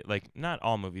movie, like not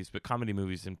all movies, but comedy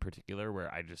movies in particular, where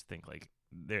I just think like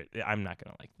I'm not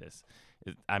gonna like this.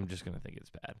 I'm just gonna think it's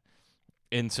bad.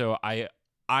 And so I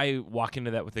walk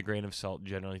into that with a grain of salt,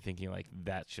 generally thinking like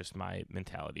that's just my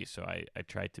mentality. So I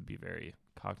try to be very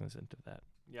cognizant of that.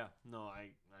 Yeah, no,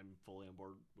 I'm fully on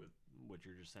board with what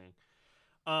you're just saying.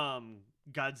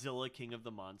 Godzilla King of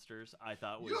the Monsters, I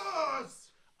thought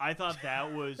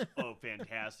that was a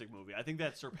fantastic movie. I think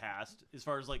that surpassed, as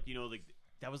far as like, you know, like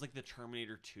that was like the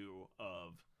Terminator 2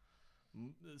 of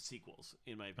sequels,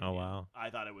 in my opinion. Oh, wow. I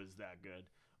thought it was that good.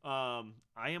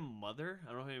 I Am Mother. I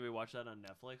don't know if anybody watched that on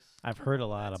Netflix. I've heard a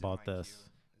lot That's in about my this.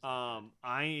 queue.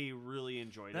 I really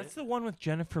enjoyed That's it. the one with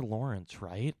Jennifer Lawrence,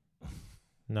 right?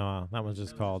 No, that one's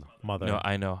just called Mother. No,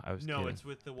 I know. I was No, kidding. it's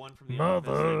with the one from the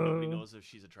Office that nobody Mother. knows if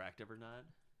she's attractive or not.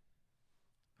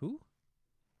 Who?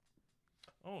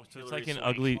 Oh, so it's Hillary like an Swank.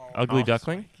 ugly Oh,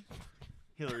 duckling.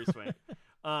 Hillary Swank.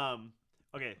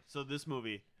 Okay, so this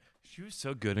movie. She was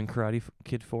so good in Karate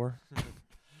Kid 4.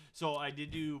 So I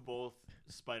did do both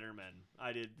Spider-Men.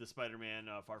 I did the Spider-Man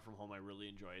Far From Home I really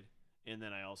enjoyed. And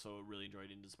then I also really enjoyed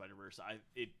Into Spider-Verse.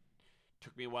 It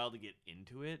took me a while to get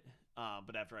into it.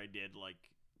 But after I did, like,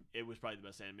 it was probably the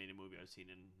best animated movie I've seen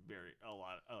in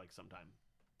some time.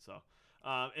 So,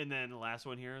 and then the last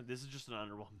one here, this is just an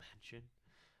honorable mention.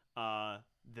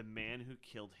 The Man Who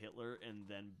Killed Hitler and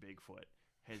Then Bigfoot.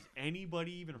 Has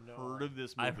anybody even heard of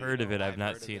this movie? I've heard of it. No, I've I've not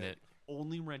heard of seen it. it.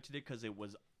 Only rented it because it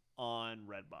was on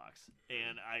Redbox,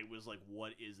 and I was like,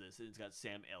 "What is this?" And it's got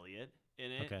Sam Elliott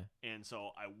in it, Okay. and so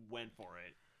I went for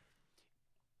it.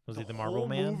 Was he the Marble whole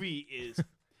Man? movie is.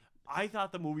 I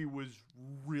thought the movie was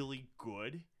really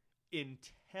good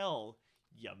until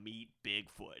you meet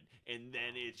Bigfoot, and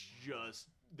then it's just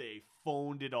they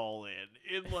phoned it all in.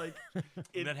 It like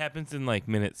And that happens in like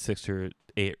minute 6 or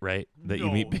 8, right? That you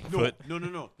meet Bigfoot.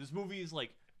 No. This movie is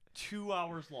like 2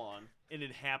 hours long, and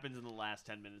it happens in the last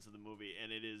 10 minutes of the movie,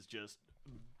 and it is just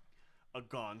a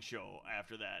Gong Show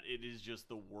after that. It is just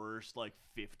the worst, like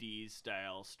 50s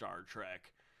style Star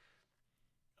Trek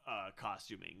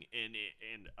costuming and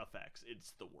effects.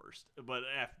 It's the worst. But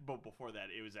before that,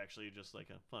 it was actually just like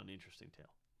a fun, interesting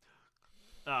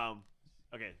tale.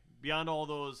 Okay, beyond all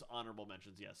those honorable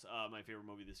mentions, yes, my favorite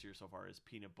movie this year so far is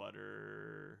Peanut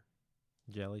Butter.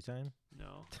 Jelly time.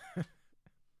 No.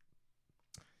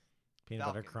 Peanut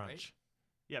Falcon, butter crunch. right?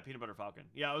 Yeah, Peanut Butter Falcon.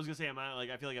 Yeah, I was gonna say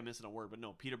I feel like I'm missing a word, but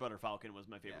no, Peanut Butter Falcon was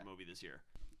my favorite movie this year.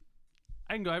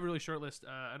 I can go. I have a really short list.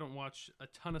 I don't watch a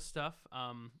ton of stuff,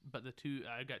 but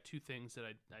I got two things that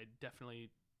I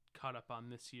definitely caught up on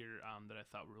this year that I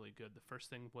thought were really good. The first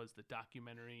thing was the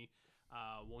documentary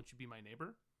 "Won't You Be My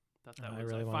Neighbor." Thought that I was.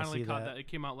 really I wanna finally see caught that. It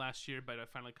came out last year, but I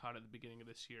finally caught it at the beginning of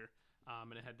this year,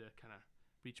 and it had to kind of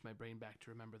reach my brain back to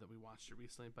remember that we watched it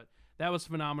recently. But that was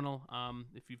phenomenal.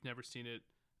 If you've never seen it,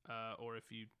 or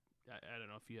if you, I don't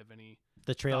know if you have any.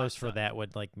 The trailers Thoughts for on- that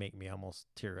would like make me almost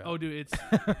tear up. Oh, dude, it's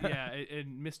yeah.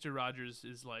 And Mr. Rogers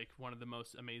is like one of the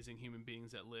most amazing human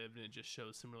beings that lived, and it just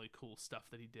shows some really cool stuff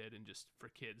that he did, and just for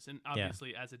kids. And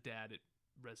obviously, as a dad, it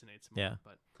resonates more. Yeah.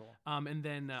 But Cool. and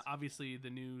then obviously the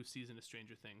new season of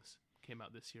Stranger Things came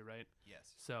out this year, right?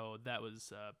 Yes. So that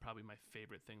was probably my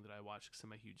favorite thing that I watched because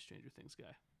I'm a huge Stranger Things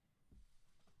guy.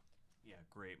 Yeah,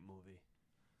 great movie.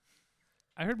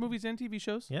 I heard movies and TV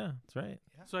shows, Yeah, that's right.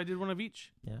 so I did one of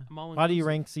each. Yeah. I'm all How do you inclusive.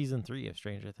 rank season 3 of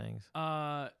Stranger Things?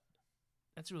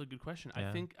 That's a really good question.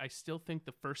 Yeah. I still think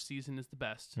the first season is the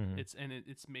best. Mhm.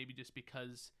 It's maybe just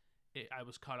because I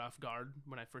was caught off guard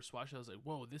when I first watched it. I was like,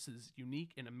 whoa, this is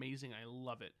unique and amazing. I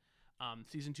love it.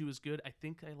 Season 2 is good. I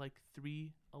think I like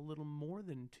 3 a little more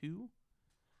than 2.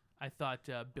 I thought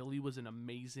Billy was an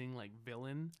amazing like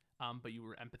villain, but you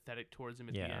were empathetic towards him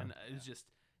at the Yeah. end. It was just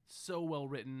so well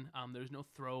written. There's no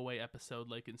throwaway episode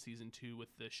like in season 2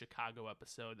 with the Chicago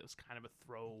episode. That was kind of a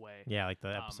throwaway. Yeah, like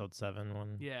the episode 7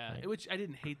 one. Yeah, right? which I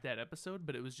didn't hate that episode,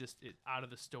 but it was just out of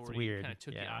the It's story. weird. Kind of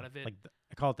took yeah. you out of it. Like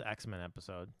I call it the X-Men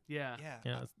episode. yeah. Yeah.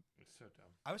 Yeah, I, it's- It's so dumb.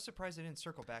 I was surprised I didn't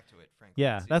circle back to it, frankly.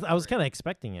 yeah. in That's season I was 3. kind of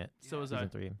expecting it. So was I. Season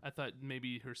 3. I thought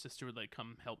maybe her sister would like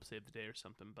come help save the day or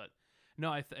something, but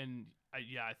no. I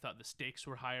thought the stakes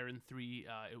were higher in 3.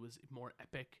 It was more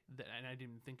epic, and I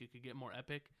didn't think it could get more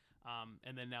epic.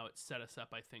 And then now it set us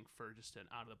up, I think, for just an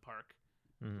out of the park.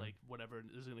 Mhm. Like whatever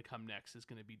is going to come next is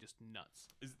going to be just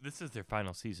nuts. This is their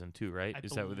final season too, right? I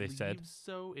Is that what they said? believe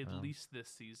So at Oh. least this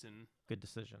season. Good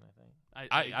decision, I think.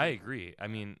 I agree. I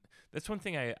mean, that's one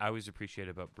thing I always appreciate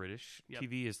about British Yep.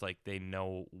 TV is like they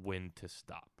know when to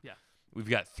stop. Yeah. We've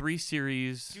got 3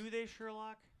 series. Do they,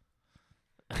 Sherlock?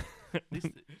 At least,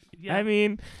 yeah. I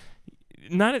mean,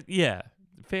 yeah,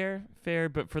 fair,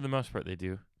 but for the most part they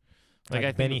do. Like I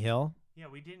think Benny Hill. Yeah,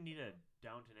 we didn't need a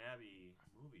Downton Abbey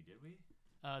movie, did we?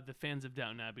 The fans of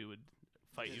Downton Abbey would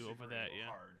fight you over Disagree that. real Yeah.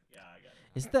 Hard. Yeah, I got it.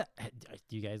 Is that?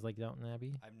 Do you guys like Downton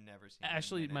Abbey? I've never seen it in a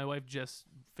Actually, minute. my wife just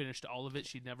finished all of it.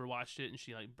 She'd never watched it, and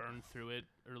she like burned through it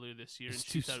earlier this year. It's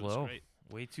and she too thought slow. It was great.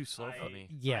 Way too slow for me.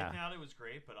 Yeah. I thought it was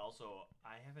great, but also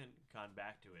I haven't gone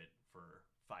back to it for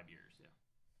 5 years. Yeah.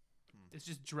 It's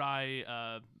just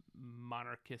dry,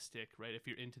 monarchistic, right? If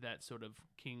you're into that sort of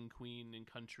king, queen, and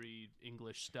country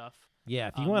English stuff. Yeah,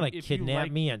 if you Um, want if to you kidnap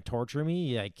like- me and torture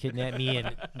me, yeah, kidnap me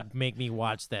and make me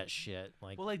watch that shit.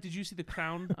 Like, Well, like, did you see The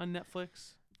Crown on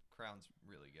Netflix? Crown's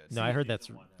really good. no, I heard season that's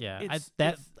one, yeah.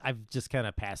 It's- I've just kind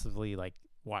of passively like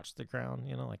watched The Crown,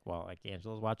 you know, like while like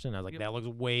Angela's watching. I was like, Yep. that looks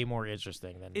way more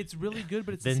interesting than It's really good,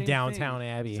 but it's the than same Downtown thing.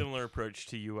 Abbey. Similar approach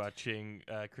to you watching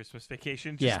Christmas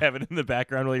Vacation. Just Yeah. have it in the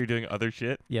background while you're doing other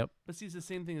shit. Yep. But see, it's the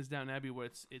same thing as Downton Abbey, where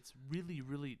it's really,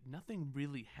 really nothing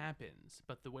really happens,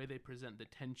 but the way they present the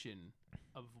tension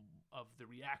of the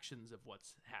reactions of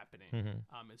what's happening,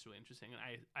 Mhm. it's really interesting. And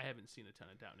I haven't seen a ton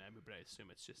of Downton Abbey, but I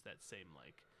assume it's just that same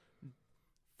like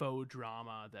faux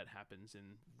drama that happens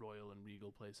in royal and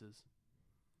regal places.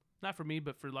 Not for me,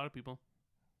 but for a lot of people.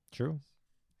 True.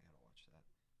 I gotta watch that.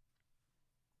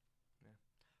 Yeah.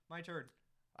 My turn.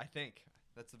 I think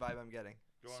that's the vibe I'm getting.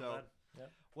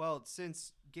 Well,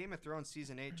 since Game of Thrones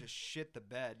season 8 just shit the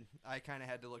bed, I kind of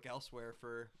had to look elsewhere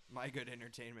for my good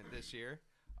entertainment this year.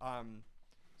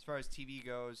 As far as TV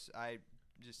goes, I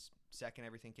just second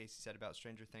everything Casey said about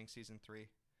Stranger Things season 3.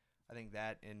 I think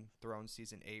that and Thrones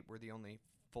season 8 were the only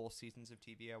full seasons of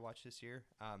TV I watched this year.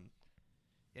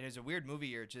 It is a weird movie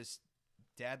year. Just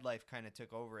dad life kind of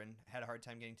took over and had a hard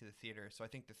time getting to the theater. So I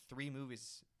think the 3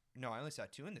 movies. No, I only saw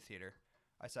 2 in the theater.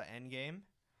 I saw Endgame,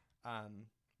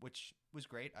 which was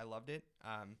great. I loved it.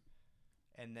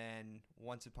 And then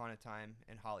Once Upon a Time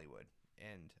in Hollywood.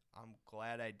 And I'm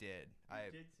glad I did. I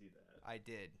did see that. I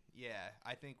did. Yeah.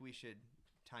 I think we should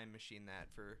time machine that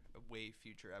for a way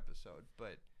future episode.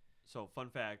 But So fun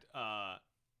fact,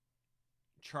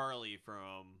 Charlie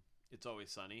from It's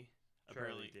Always Sunny.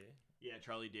 Apparently, yeah,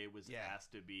 Charlie Day was Yeah.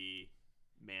 asked to be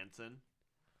Manson,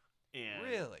 and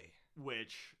Really?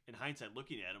 which in hindsight,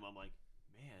 looking at him, I'm like,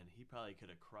 man, he probably could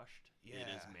have crushed it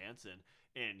as Yeah. Manson,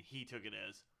 and he took it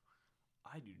as,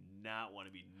 I do not want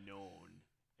to be known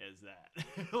as that.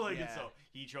 Like, and Yeah. so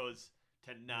he chose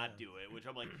to not Yeah. do it, which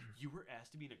I'm like, you were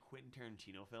asked to be in a Quentin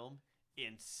Tarantino film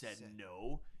and said Said-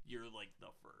 no. You're like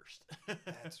the first.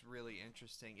 That's really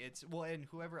interesting. It's well, and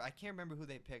whoever I can't remember who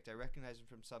they picked. I recognize him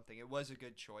from something. It was a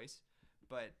good choice,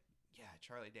 but yeah,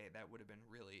 Charlie Day. That would have been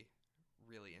really,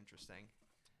 really interesting.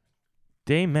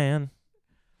 Dayman,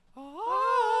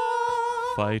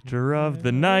 fighter of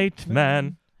the night,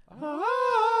 man.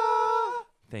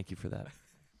 Thank you for that.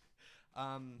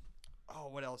 Oh,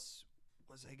 what else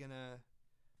was I gonna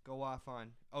go off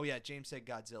on? Oh yeah, James said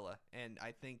Godzilla, and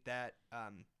I think that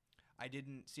I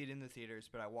didn't see it in the theaters,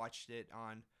 but I watched it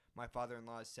on my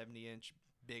father-in-law's 70-inch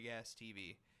big ass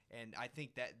TV, and I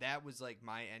think that was like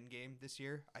my end game this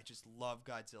year. I just love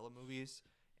Godzilla movies,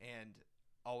 and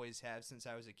always have since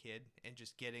I was a kid, and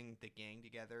just getting the gang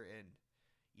together and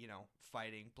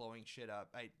fighting, blowing shit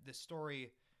up. The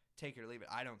story. Take it or leave it.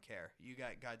 I don't care. You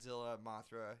got Godzilla,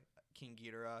 Mothra, King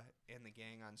Ghidorah, and the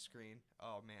gang on screen.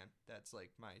 Oh man, that's like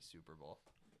my Super Bowl.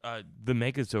 The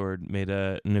Megazord made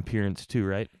an appearance too,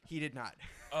 right? He did not.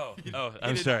 Oh, He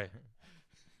I'm did sorry.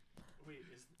 Wait,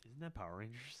 isn't that Power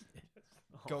Rangers?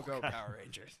 Go Oh, go God. Power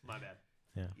Rangers. My bad.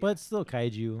 Yeah. But it's still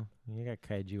kaiju. You got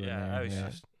kaiju in there. Yeah, I was yeah.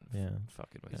 just Yeah.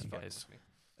 fucking with He's you fucking guys. with me.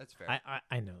 That's fair.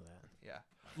 I know that. Yeah.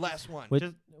 Last one. Would-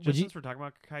 Just would you- since we're talking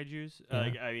about kaiju's, Yeah.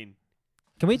 I mean,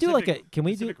 Can we do like a? Pacific- Can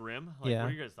we do? Pacific Rim? Like, Yeah.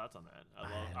 what are your guys' thoughts on that?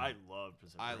 I love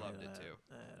Pacific I Rim. loved it too.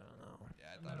 I don't know. Yeah,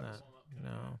 I thought it was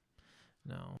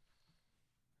No.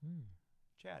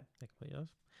 Chad. Think about yours.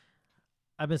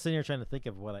 I've been sitting here trying to think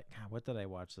of what did I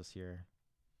watch this year?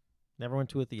 Never went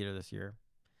to a theater this year,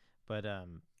 but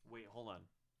Wait, hold on.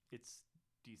 It's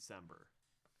December.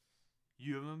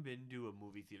 You haven't been to a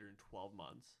movie theater in 12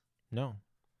 months. no.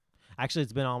 Actually,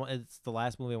 it's the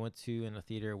last movie I went to in a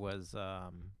theater was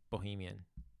Bohemian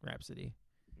Rhapsody.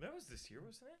 That was this year,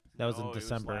 wasn't it? That was No, in it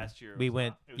December. last year. It We was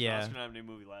went- It was yeah. an Oscar-nominated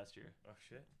movie last year. Oh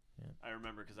shit. I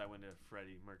remember because I went to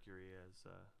Freddie Mercury as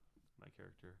my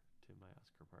character to my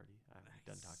Oscar party. I'm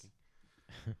done Nice.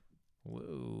 talking.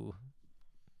 Whoa.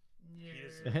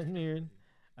 Weird.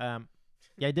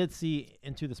 Yeah, I did see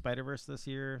Into the Spider-Verse this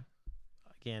year.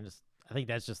 Again, I think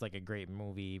that's just like a great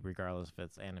movie, regardless if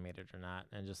it's animated or not,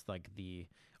 and just like the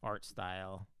art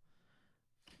style.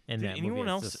 And Did that anyone movie,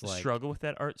 else it's just, like, struggle with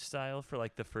that art style for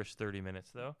like the first 30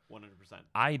 minutes though? 100%.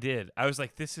 I did. I was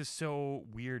like, this is so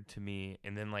weird to me,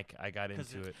 and then like I got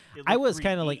 'Cause into it. I looked was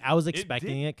kind of like 3D. I was did-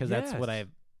 expecting it because that's what yes.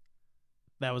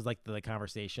 that was like the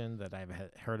conversation that I've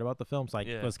heard about the film, so I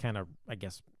Yeah. was kind of I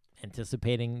guess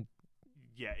anticipating.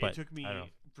 Yeah, but it took me I don't know.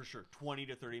 for sure 20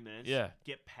 to 30 minutes. Yeah.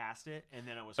 Get past it, and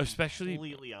then I was Especially-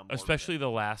 completely on board. with Especially it. the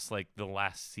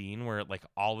last scene where like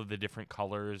all of the different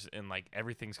colors and like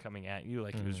everything's coming at you,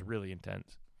 like it was Mhm. really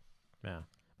intense. Yeah,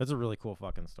 that's a really cool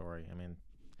fucking story. I mean,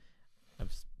 I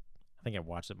think I've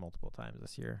watched it multiple times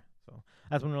this year, so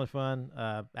that's been really fun.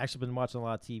 Actually, been watching a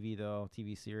lot of TV though,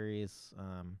 TV series.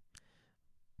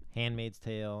 Handmaid's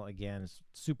Tale again, is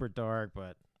super dark,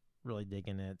 but really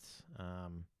digging it.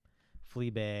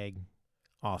 Fleabag,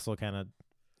 also kind of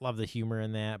love the humor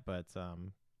in that, but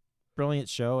brilliant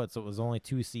show. It was only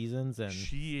 2 seasons, and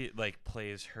She like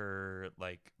plays her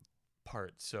like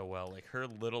part so well. Like her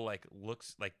little like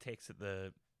looks like takes at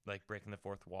the like breaking the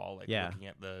fourth wall, like Yeah. looking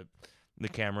at the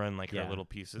camera and like Yeah. her little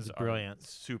pieces It's are brilliant.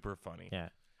 super funny. Yeah.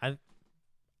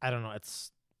 I don't know.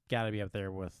 It's got to be up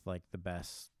there with like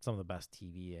some of the best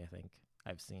TV I think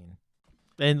I've seen.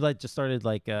 And like just started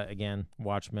like again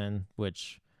Watchmen,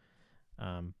 which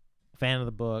fan of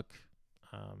the book.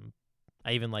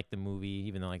 I even like the movie,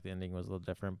 even though like the ending was a little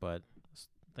different, but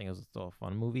I think it was still a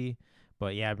fun movie.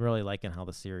 But yeah, I'm really liking how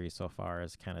the series so far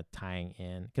is kind of tying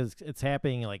in, because it's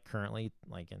happening like currently,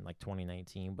 like in like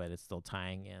 2019, but it's still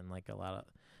tying in like a lot of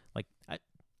like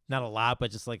not a lot,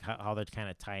 but just like how they're kind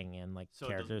of tying in like So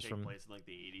characters it doesn't take from place in like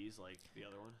the 80s, like the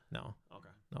other one. no, Okay.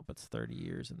 it's 30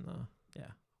 years in the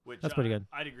Which That's pretty I- good.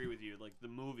 I'd agree with you. Like the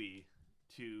movie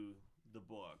to the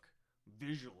book,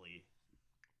 visually,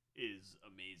 is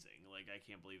amazing. Like I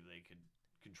can't believe they could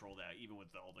control that, even with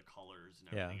all the colors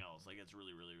and Yeah. everything else. Like it's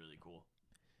really, really, really cool.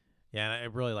 Yeah, and I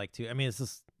really like to. I mean,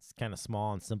 it's kind of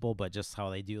small and simple, but just how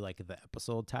they do like the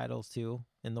episode titles too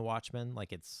in the Watchmen,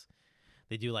 like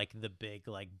they do like the big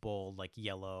like bold like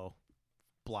yellow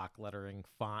block lettering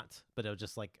font, but it'll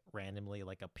just like randomly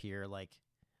like appear like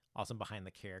awesome behind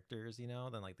the characters,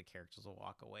 then like the characters will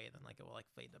walk away, then like it will like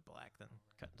fade to black, then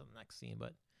cut into the next scene.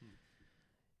 But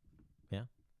yeah.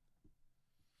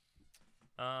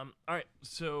 All right.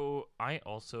 So I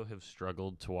also have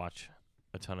struggled to watch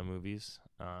a ton of movies.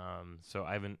 So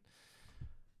I haven't.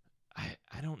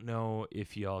 I don't know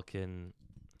if y'all can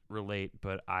relate,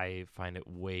 but I find it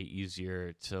way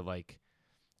easier to like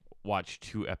watch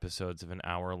 2 episodes of an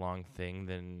hour-long thing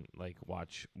than like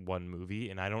watch one movie.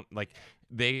 And I don't like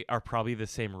they are probably the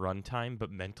same runtime,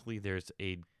 but mentally there's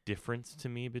a difference to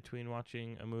me between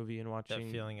watching a movie and watching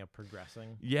That feeling of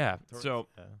progressing. Yeah. towards-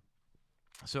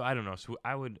 So I don't know. So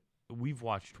we've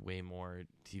watched way more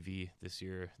TV this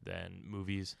year than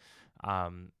movies. I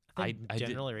think I did-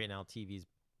 generally right now TV's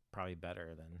probably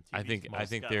better than I think got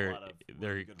a they're lot of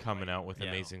they're really good coming writing out with right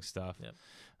now. amazing stuff. Yep.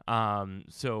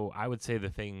 So I would say the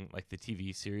thing like the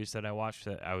TV series that I watched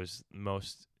that I was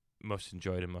most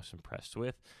enjoyed and most impressed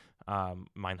with,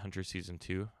 Mindhunter season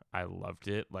 2. I loved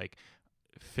it. Like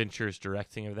Fincher's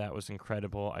directing of that was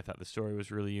incredible. I thought the story was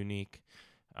really unique.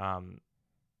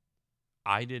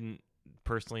 I didn't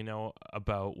personally know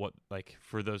about what, like,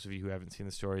 for those of you who haven't seen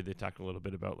the story, they talked a little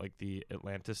bit about like the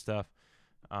Atlantis stuff.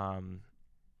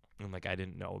 And like I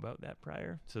didn't know about that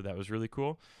prior, so that was really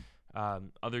cool.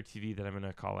 Other TV that I'm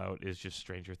gonna call out is just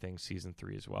Stranger Things season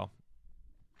 3 as well.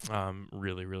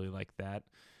 Really like that.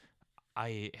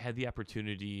 I had the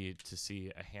opportunity to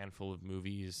see a handful of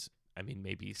movies. I mean,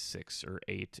 maybe 6 or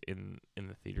 8 in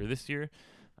the theater this year.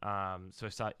 So I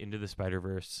saw Into the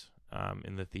Spider-Verse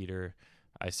in the theater.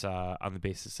 I saw On the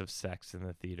Basis of Sex in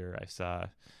the theater. I saw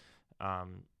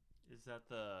Is that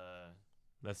the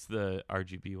that's the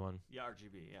RGB one. yeah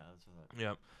RGB? Yeah, that's what.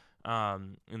 Yep.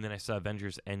 And then I saw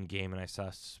Avengers Endgame and I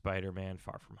saw Spider-Man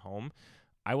Far From Home.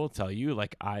 I will tell you,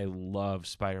 like, I love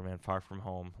Spider-Man Far From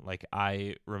Home. Like,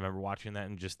 I remember watching that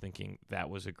and just thinking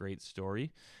that was a great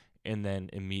story. And then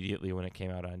immediately when it came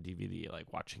out on DVD,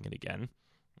 like, watching it again.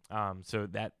 So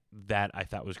that I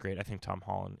thought was great. I think Tom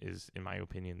Holland is, in my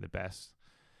opinion, the best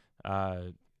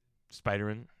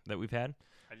Spider-Man that we've had.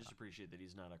 I just appreciate that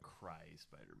he's not a cry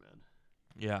Spider-Man.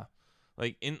 Yeah.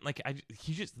 Like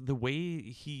he just the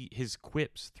way his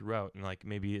quips throughout, and like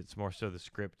maybe it's more so the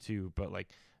script too, but like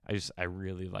I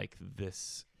really like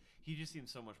this. He just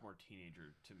seems so much more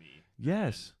teenager to me.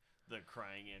 Yes. than the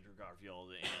crying Andrew Garfield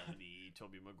and the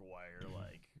Tobey Maguire,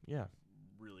 like Yeah.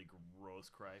 really gross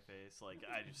cry face. Like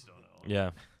I just don't know.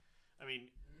 Yeah. I mean,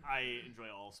 I enjoy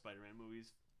all Spider-Man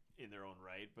movies in their own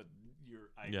right, but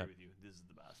I Yeah. agree with you. This is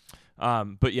the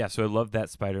best. But yeah, so I love that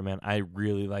Spider-Man. I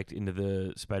really liked Into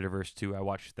the Spider-Verse too. I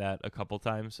watched that a couple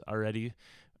times already.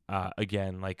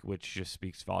 Again, like, which just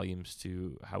speaks volumes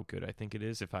to how good I think it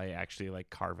is if I actually like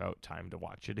carve out time to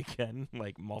watch it again,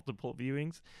 like multiple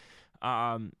viewings.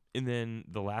 And then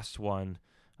the last one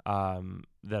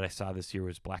that I saw this year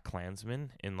was Black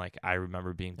Klansman, and like I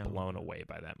remember being blown away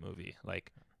by that movie.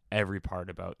 Like every part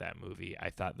about that movie, I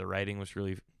thought the writing was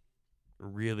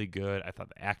really good. I thought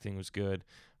the acting was good.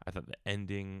 I thought the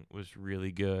ending was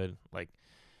really good. Like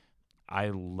I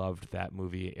loved that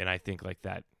movie, and I think like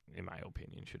that, in my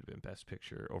opinion, should have been Best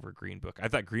Picture over Green Book. I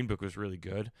thought Green Book was really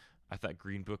good. I thought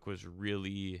Green Book was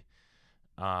really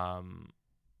a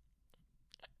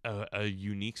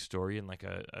unique story, and like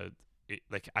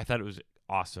I thought it was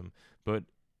awesome. But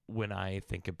when I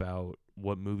think about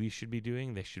what movies should be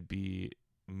doing, they should be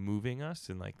moving us,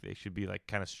 and like they should be like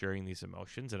kind of stirring these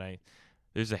emotions. And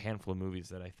there's a handful of movies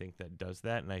that I think that does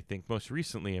that. And I think most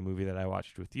recently a movie that I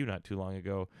watched with you not too long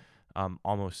ago,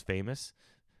 Almost Famous,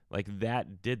 like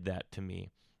that did that to me.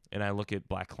 And I look at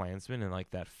Black Klansman and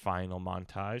like that final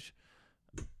montage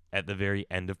at the very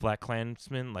end of Black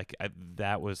Klansman, like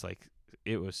that was like,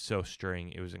 it was so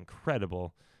stirring. It was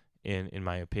incredible. In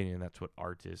my opinion, that's what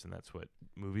art is, and that's what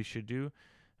movies should do.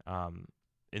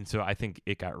 And so I think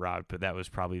it got robbed, but that was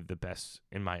probably the best,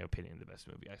 in my opinion, the best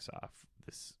movie I saw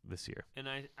this year. And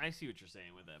I see what you're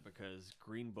saying with that, because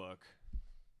Green Book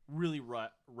really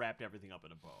wrapped everything up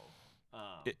in a bow.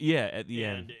 Yeah, at the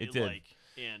end, it did.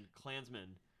 And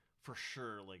Klansman, for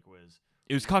sure, like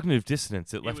it was cognitive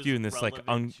dissonance. It left was you in this like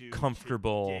relevant to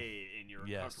uncomfortable. today, and you're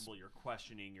Yes. uncomfortable. You're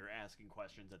questioning. You're asking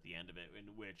questions at the end of it,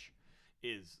 in which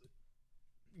is,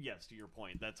 yes, to your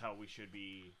point, that's how we should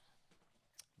be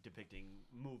depicting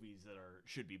movies that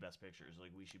should be best pictures.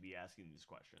 Like we should be asking these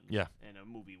questions. Yeah. And a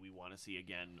movie we want to see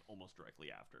again almost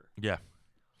directly after. Yeah.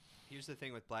 Here's the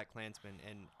thing with Black Klansman,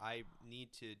 and I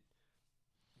need to.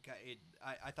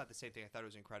 I thought the same thing. I thought it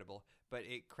was incredible, but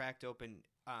it cracked open.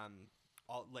 I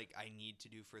need to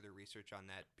do further research on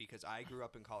that, because I grew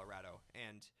up in Colorado,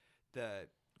 and the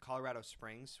Colorado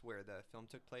Springs, where the film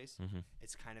took place. Mm-hmm.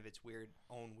 It's kind of its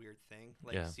own weird thing.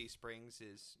 Like Yeah. Sea Springs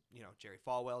is, Jerry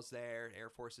Falwell's there, Air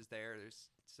Force is there. There's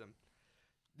some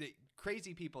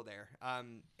crazy people there.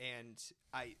 And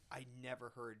I never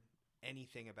heard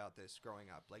anything about this growing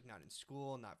up, like not in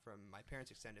school, not from my parents'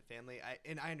 extended family.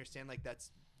 I understand like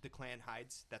that's the Klan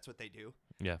hides. That's what they do.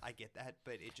 Yeah. I get that,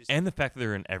 but it just And the fact that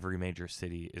they're in every major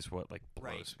city is what like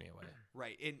blows Right. me away.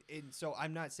 right. And so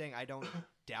I'm not saying I don't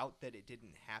doubt that it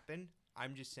didn't happen.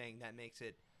 I'm just saying that makes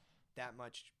it that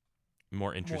much More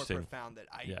more interesting. profound that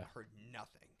I Yeah. heard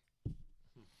nothing.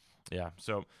 Yeah.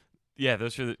 So, yeah,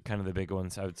 those are kind of the big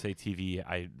ones. I would say TV.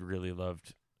 I really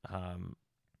loved.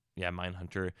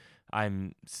 Mindhunter.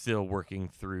 I'm still working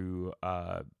through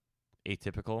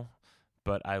Atypical,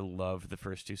 but I love the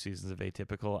first 2 seasons of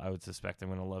Atypical. I would suspect I'm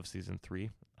going to love season 3.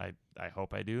 I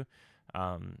hope I do.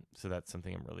 So that's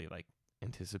something I'm really like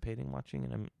anticipating watching,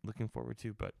 and I'm looking forward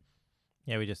to. But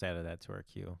Yeah, we just added that to our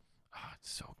queue. it's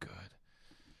so good.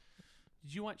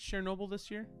 Did you watch Chernobyl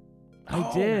this year? I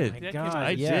Oh did. my That God, came out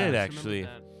I this yeah. year. did Just actually.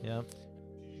 remember that. Yep.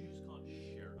 Did you just call it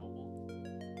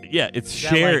Chernobyl? Yeah, it's Is that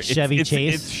Cher. like Chevy it's,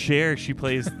 Chase? It's Cher. She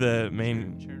plays the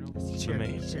main. Chernobyl. the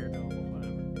main.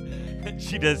 Whatever.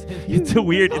 She does. It's a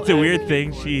weird. It's a weird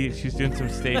thing. She's doing some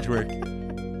stage work.